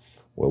jobs.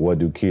 Well, what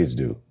do kids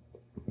do?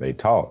 They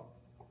talk.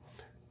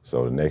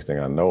 So the next thing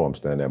I know, I'm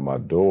standing at my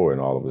door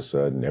and all of a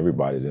sudden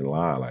everybody's in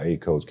line like, hey,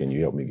 coach, can you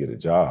help me get a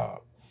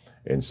job?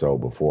 And so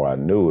before I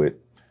knew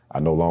it, I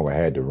no longer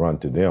had to run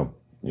to them.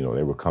 They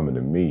were coming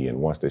to me. And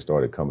once they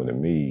started coming to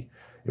me,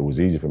 it was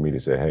easy for me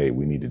to say, hey,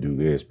 we need to do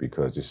this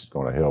because this is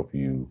going to help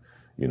you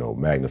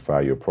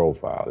magnify your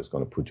profile. It's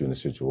going to put you in a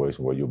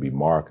situation where you'll be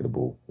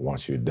marketable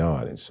once you're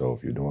done. And so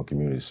if you're doing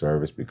community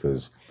service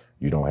because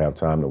you don't have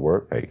time to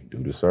work, hey,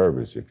 do the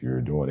service. If you're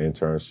doing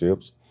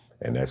internships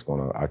and that's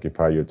going to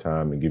occupy your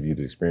time and give you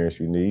the experience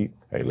you need,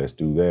 hey, let's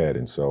do that.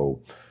 And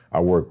so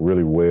I worked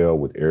really well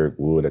with Eric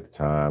Wood at the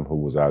time, who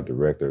was our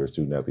director of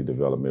student athlete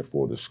development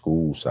for the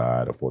school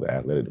side, or for the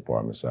athletic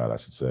department side, I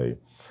should say.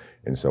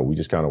 And so we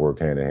just kind of worked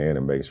hand in hand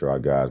and making sure our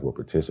guys were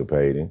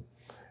participating.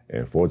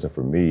 And fortunately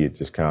for me, it's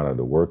just kind of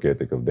the work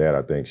ethic of that,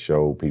 I think,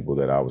 showed people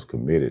that I was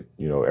committed.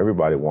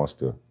 Everybody wants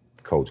to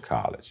coach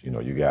college.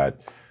 You got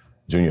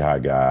junior high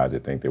guys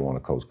that think they want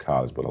to coach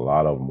college, but a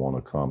lot of them want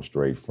to come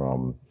straight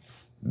from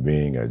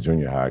being a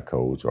junior high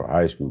coach or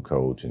high school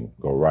coach and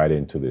go right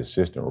into the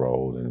assistant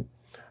role. And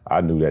I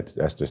knew that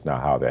that's just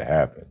not how that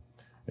happened.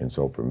 And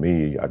so for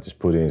me, I just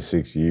put in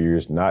 6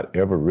 years, not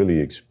ever really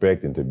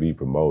expecting to be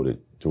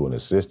promoted to an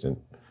assistant.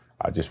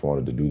 I just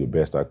wanted to do the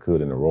best I could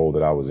in the role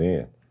that I was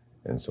in.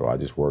 And so I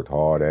just worked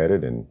hard at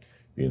it, and,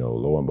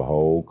 lo and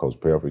behold, Coach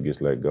Pelfrey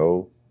gets let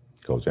go.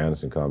 Coach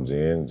Anderson comes in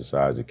and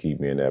decides to keep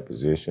me in that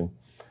position.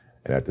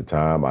 And at the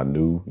time, I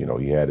knew,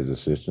 he had his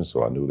assistant,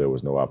 so I knew there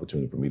was no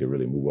opportunity for me to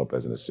really move up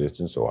as an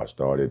assistant. So I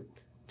started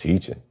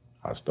teaching.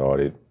 I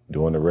started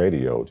doing the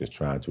radio, just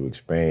trying to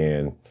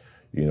expand,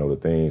 the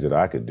things that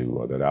I could do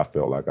or that I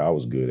felt like I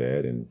was good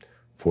at. And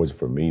fortunately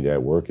for me,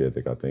 that work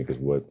ethic, I think, is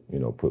what,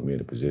 put me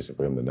in a position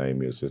for him to name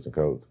me assistant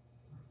coach.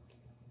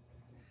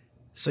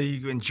 So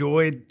you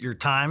enjoyed your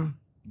time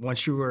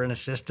once you were an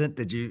assistant?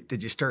 Did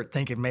you start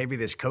thinking maybe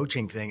this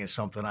coaching thing is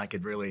something I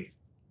could really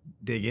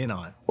dig in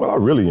on? Well, I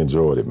really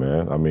enjoyed it,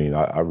 man. I mean,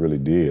 I really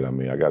did. I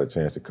mean, I got a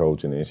chance to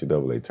coach in the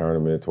NCAA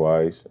tournament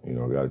twice. I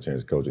got a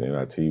chance to coach in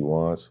NIT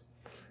once.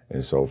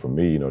 And so for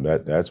me,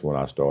 that's when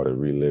I started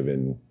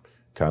reliving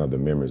kind of the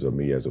memories of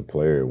me as a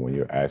player when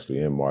you're actually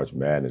in March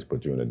Madness,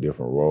 but you're in a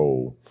different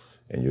role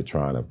and you're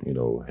trying to, you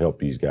know, help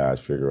these guys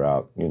figure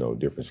out, you know,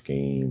 different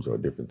schemes or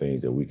different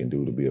things that we can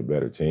do to be a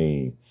better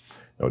team,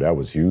 you know, that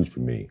was huge for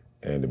me.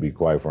 And to be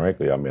quite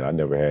frankly, I mean, I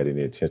never had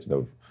any intention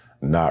of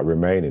not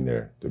remaining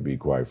there, to be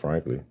quite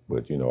frankly.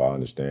 But, you know, I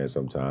understand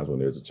sometimes when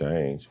there's a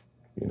change,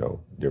 you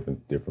know,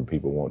 different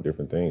people want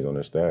different things on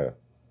their staff.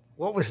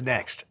 What was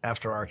next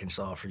after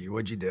Arkansas for you?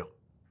 What'd you do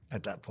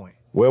at that point?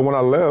 Well, when I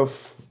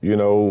left, you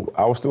know,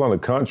 I was still on a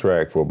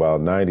contract for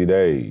about 90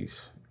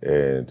 days.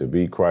 And to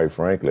be quite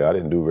frankly, I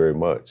didn't do very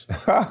much.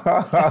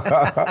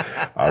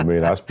 I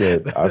mean, I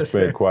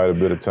spent quite a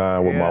bit of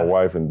time with my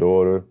wife and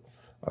daughter.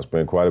 I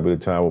spent quite a bit of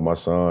time with my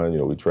son. You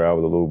know, we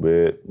traveled a little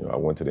bit. You know, I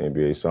went to the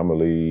NBA Summer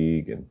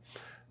League and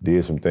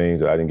did some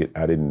things that I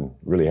didn't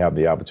really have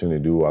the opportunity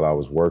to do while I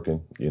was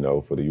working, you know,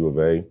 for the U of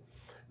A.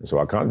 And so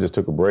I kind of just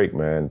took a break,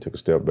 man, took a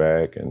step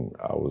back. And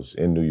I was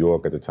in New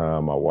York at the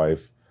time. My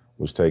wife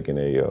was taking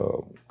a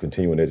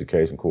continuing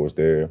education course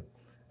there.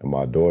 And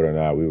my daughter and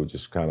I, we were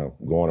just kind of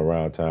going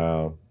around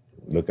town,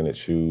 looking at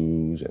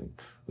shoes and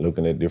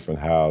looking at different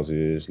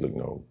houses, you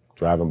know,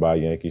 driving by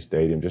Yankee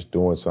Stadium, just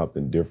doing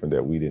something different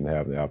that we didn't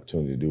have the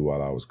opportunity to do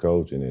while I was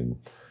coaching. And,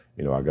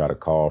 you know, I got a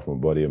call from a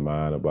buddy of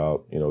mine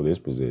about, you know, this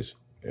position.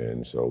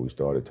 And so we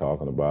started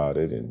talking about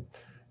it. And,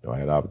 you know, I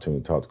had an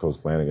opportunity to talk to Coach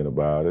Flanagan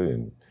about it.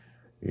 And,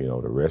 you know,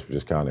 the rest was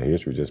just kind of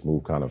history, just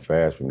moved kind of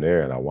fast from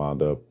there. And I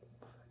wound up,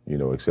 you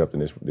know,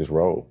 accepting this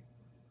role.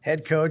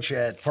 Head coach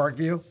at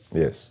Parkview?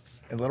 Yes.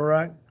 In Little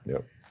Rock?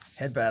 Yep.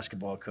 Head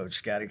basketball coach,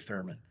 Scotty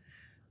Thurman.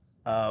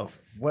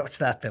 What's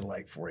that been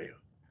like for you?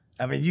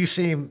 I mean, you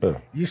seem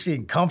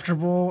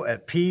comfortable,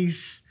 at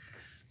peace.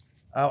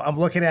 I'm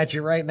looking at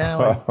you right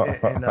now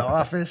in the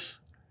office.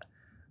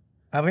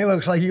 I mean, it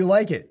looks like you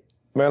like it.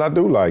 Man, I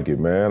do like it,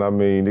 man. I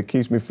mean, it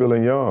keeps me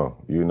feeling young,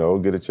 you know,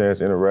 get a chance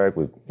to interact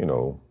with, you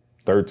know,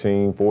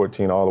 13,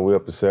 14, all the way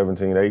up to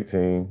 17,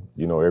 18,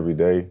 you know, every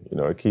day. You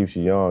know, it keeps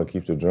you young, it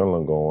keeps the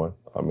adrenaline going.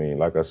 I mean,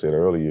 like I said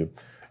earlier,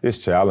 it's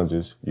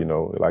challenges, you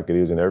know, like it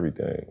is in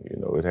everything.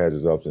 You know, it has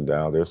its ups and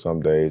downs. There's some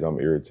days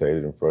I'm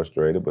irritated and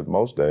frustrated, but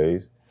most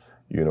days,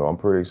 you know, I'm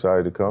pretty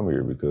excited to come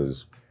here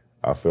because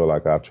I feel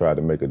like I've tried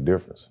to make a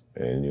difference.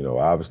 And, you know,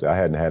 obviously I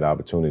hadn't had the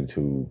opportunity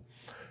to,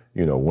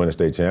 you know, win a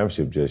state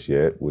championship just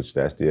yet, which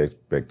that's the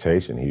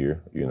expectation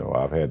here. You know,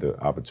 I've had the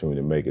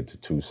opportunity to make it to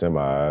 2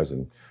 semis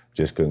and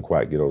just couldn't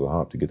quite get over the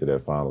hump to get to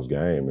that finals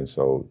game. And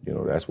so, you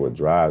know, that's what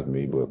drives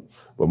me. But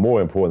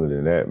more important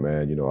than that,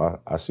 man, you know,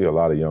 I see a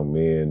lot of young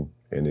men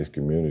in this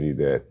community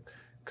that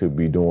could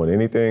be doing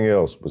anything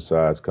else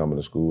besides coming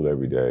to school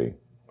every day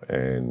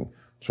and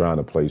trying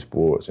to play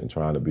sports and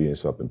trying to be in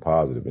something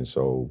positive. And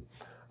so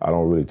I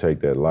don't really take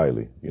that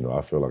lightly. You know,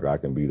 I feel like I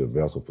can be the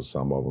vessel for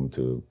some of them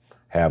to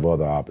have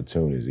other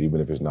opportunities, even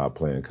if it's not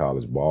playing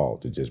college ball,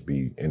 to just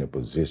be in a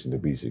position to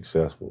be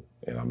successful.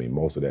 And I mean,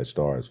 most of that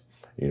starts,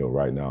 you know,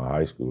 right now in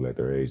high school at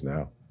their age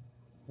now.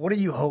 What do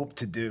you hope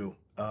to do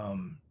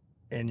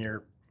in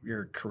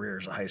your career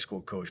as a high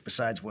school coach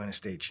besides win a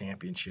state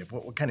championship?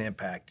 What kind of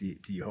impact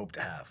do you hope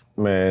to have?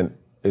 Man,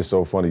 it's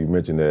so funny you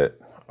mentioned that.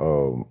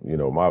 You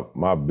know,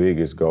 my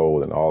biggest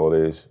goal in all of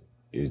this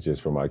is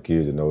just for my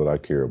kids to know that I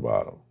care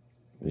about them.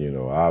 You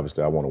know,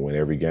 obviously I want to win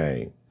every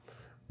game,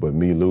 but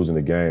me losing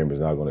the game is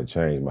not going to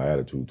change my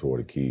attitude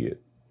toward a kid,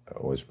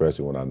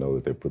 especially when I know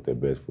that they put their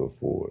best foot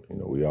forward. You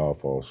know, we all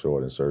fall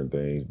short in certain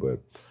things, but,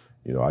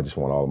 you know, I just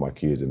want all of my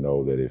kids to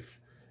know that if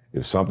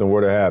something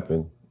were to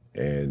happen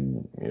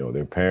and, you know,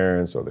 their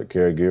parents or their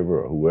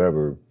caregiver or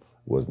whoever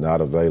was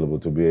not available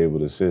to be able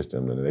to assist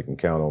them, then they can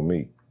count on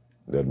me.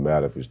 It doesn't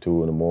matter if it's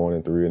 2 in the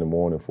morning, 3 in the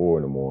morning, 4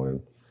 in the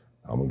morning.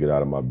 I'm going to get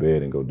out of my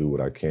bed and go do what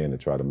I can to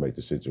try to make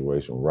the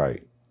situation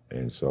right.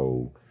 And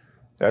so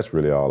that's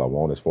really all I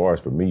want. As far as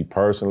for me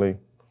personally,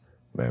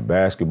 man,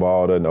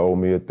 basketball doesn't owe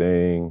me a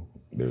thing.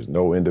 There's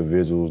no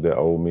individuals that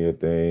owe me a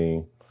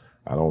thing.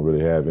 I don't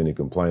really have any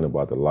complaint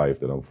about the life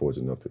that I'm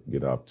fortunate enough to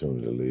get the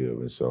opportunity to live.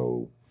 And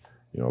so,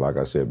 you know, like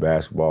I said,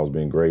 basketball's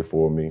been great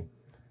for me.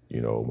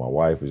 You know, my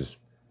wife is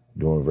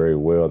doing very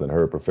well in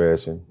her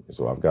profession.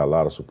 So I've got a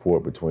lot of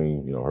support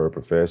between, you know, her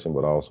profession,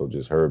 but also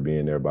just her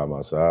being there by my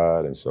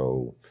side. And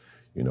so,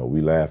 you know, we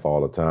laugh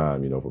all the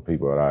time, you know, for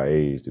people at our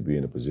age to be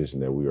in the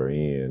position that we are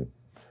in.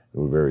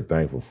 We're very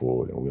thankful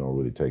for it, and we don't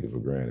really take it for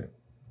granted.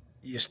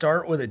 You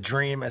start with a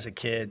dream as a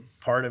kid.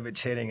 Part of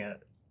it's hitting a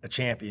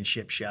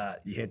championship shot.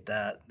 You hit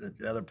that.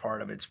 The other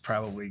part of it's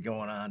probably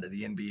going on to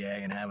the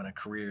NBA and having a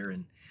career.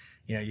 And,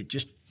 you know,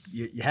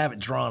 you have it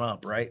drawn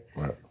up, right?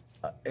 Right.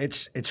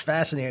 It's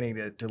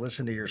fascinating to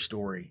listen to your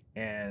story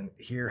and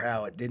hear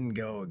how it didn't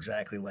go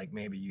exactly like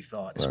maybe you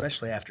thought,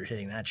 especially after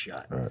hitting that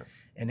shot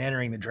and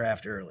entering the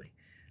draft early.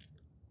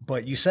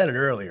 But you said it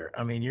earlier.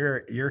 I mean,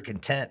 you're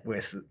content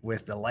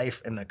with the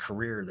life and the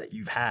career that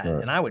you've had.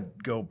 Right. And I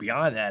would go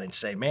beyond that and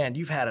say, man,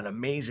 you've had an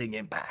amazing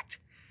impact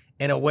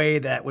in a way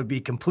that would be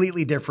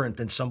completely different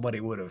than somebody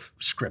would have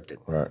scripted.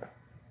 Right.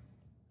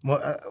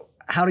 Well,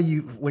 how do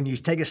you, when you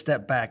take a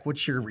step back,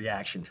 what's your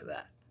reaction to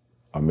that?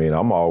 I mean,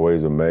 I'm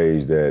always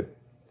amazed that,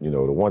 you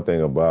know, the one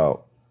thing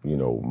about, you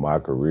know, my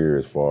career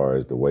as far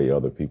as the way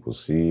other people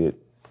see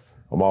it,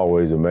 I'm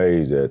always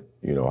amazed at,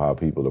 you know, how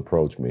people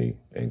approach me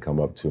and come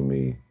up to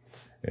me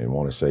and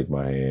want to shake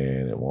my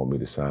hand and want me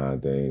to sign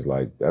things.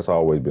 Like, that's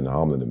always been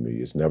humbling to me.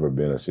 It's never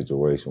been a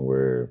situation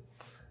where,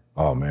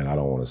 oh man, I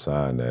don't want to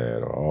sign that,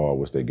 or oh, I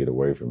wish they'd get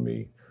away from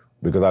me.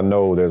 Because I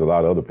know there's a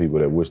lot of other people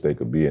that wish they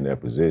could be in that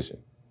position.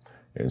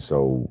 And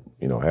so,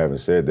 you know, having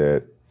said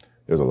that,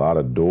 there's a lot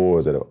of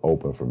doors that have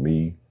opened for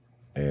me,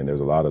 and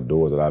there's a lot of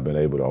doors that I've been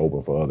able to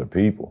open for other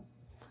people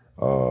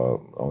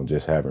on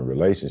just having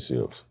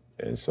relationships.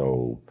 And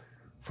so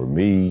for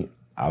me,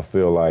 I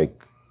feel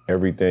like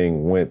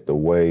everything went the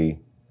way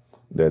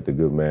that the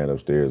good man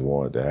upstairs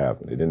wanted to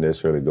happen. It didn't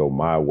necessarily go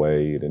my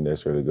way. It didn't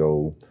necessarily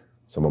go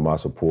some of my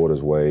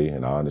supporters' way,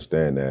 and I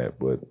understand that.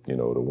 But, you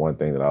know, the one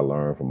thing that I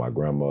learned from my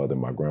grandmother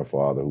and my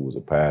grandfather, who was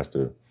a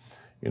pastor,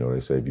 you know, they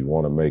say, if you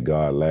want to make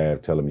God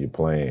laugh, tell him your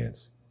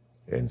plans.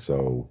 And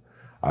so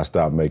I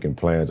stopped making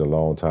plans a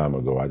long time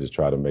ago. I just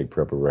try to make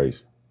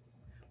preparation.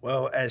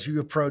 Well, as you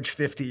approach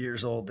 50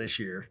 years old this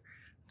year,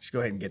 just go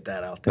ahead and get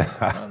that out there.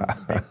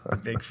 The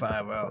big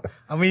 5-0.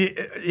 I mean,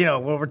 you know,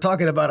 when we're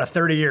talking about a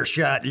 30-year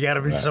shot, you got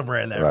to be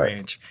somewhere in that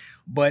range.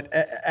 But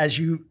as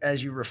you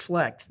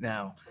reflect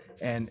now,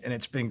 and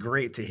it's been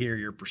great to hear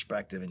your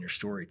perspective and your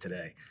story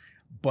today,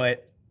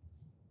 but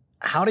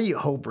how do you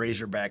hope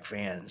Razorback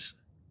fans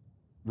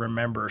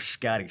remember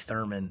Scotty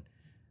Thurman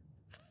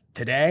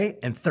today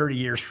and 30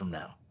 years from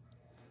now?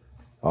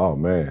 Oh,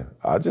 man.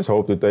 I just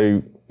hope that they,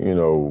 you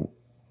know,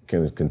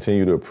 can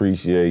continue to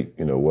appreciate,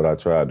 you know, what I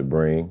tried to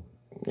bring,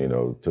 you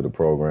know, to the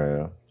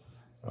program.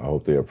 I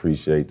hope they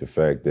appreciate the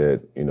fact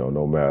that, you know,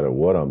 no matter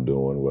what I'm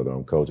doing, whether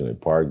I'm coaching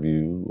at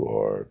Parkview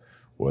or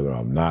whether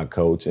I'm not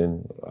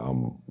coaching,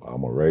 I'm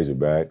a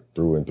Razorback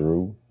through and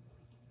through.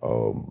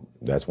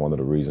 That's one of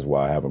the reasons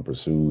why I haven't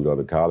pursued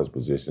other college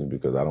positions,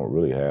 because I don't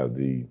really have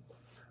the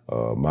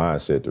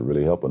mindset to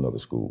really help another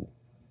school.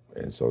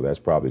 And so that's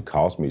probably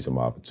cost me some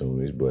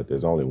opportunities, but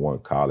there's only one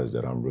college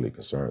that I'm really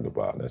concerned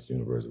about, and that's the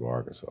University of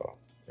Arkansas.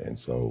 And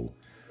so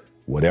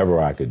whatever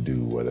I could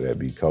do, whether that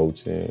be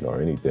coaching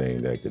or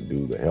anything that could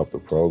do to help the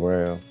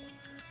program,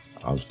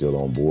 I'm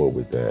still on board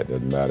with that.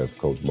 Doesn't matter if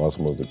Coach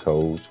Musselman's the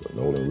coach or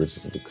Nolan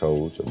Richardson's the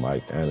coach or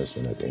Mike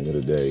Anderson. At the end of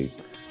the day,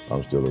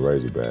 I'm still a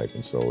Razorback.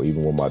 And so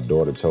even when my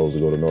daughter chose to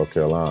go to North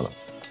Carolina,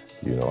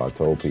 you know, I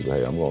told people,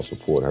 hey, I'm going to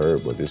support her,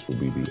 but this will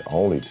be the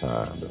only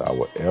time that I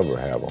will ever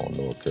have on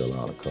North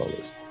Carolina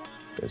colors.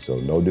 And so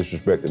no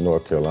disrespect to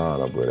North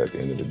Carolina, but at the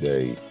end of the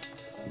day,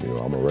 you know,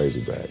 I'm a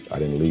Razorback. I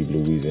didn't leave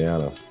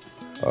Louisiana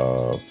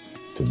I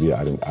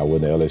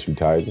wasn't an LSU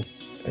Tiger.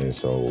 And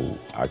so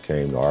I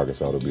came to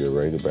Arkansas to be a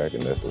Razorback,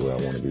 and that's the way I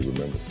want to be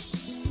remembered.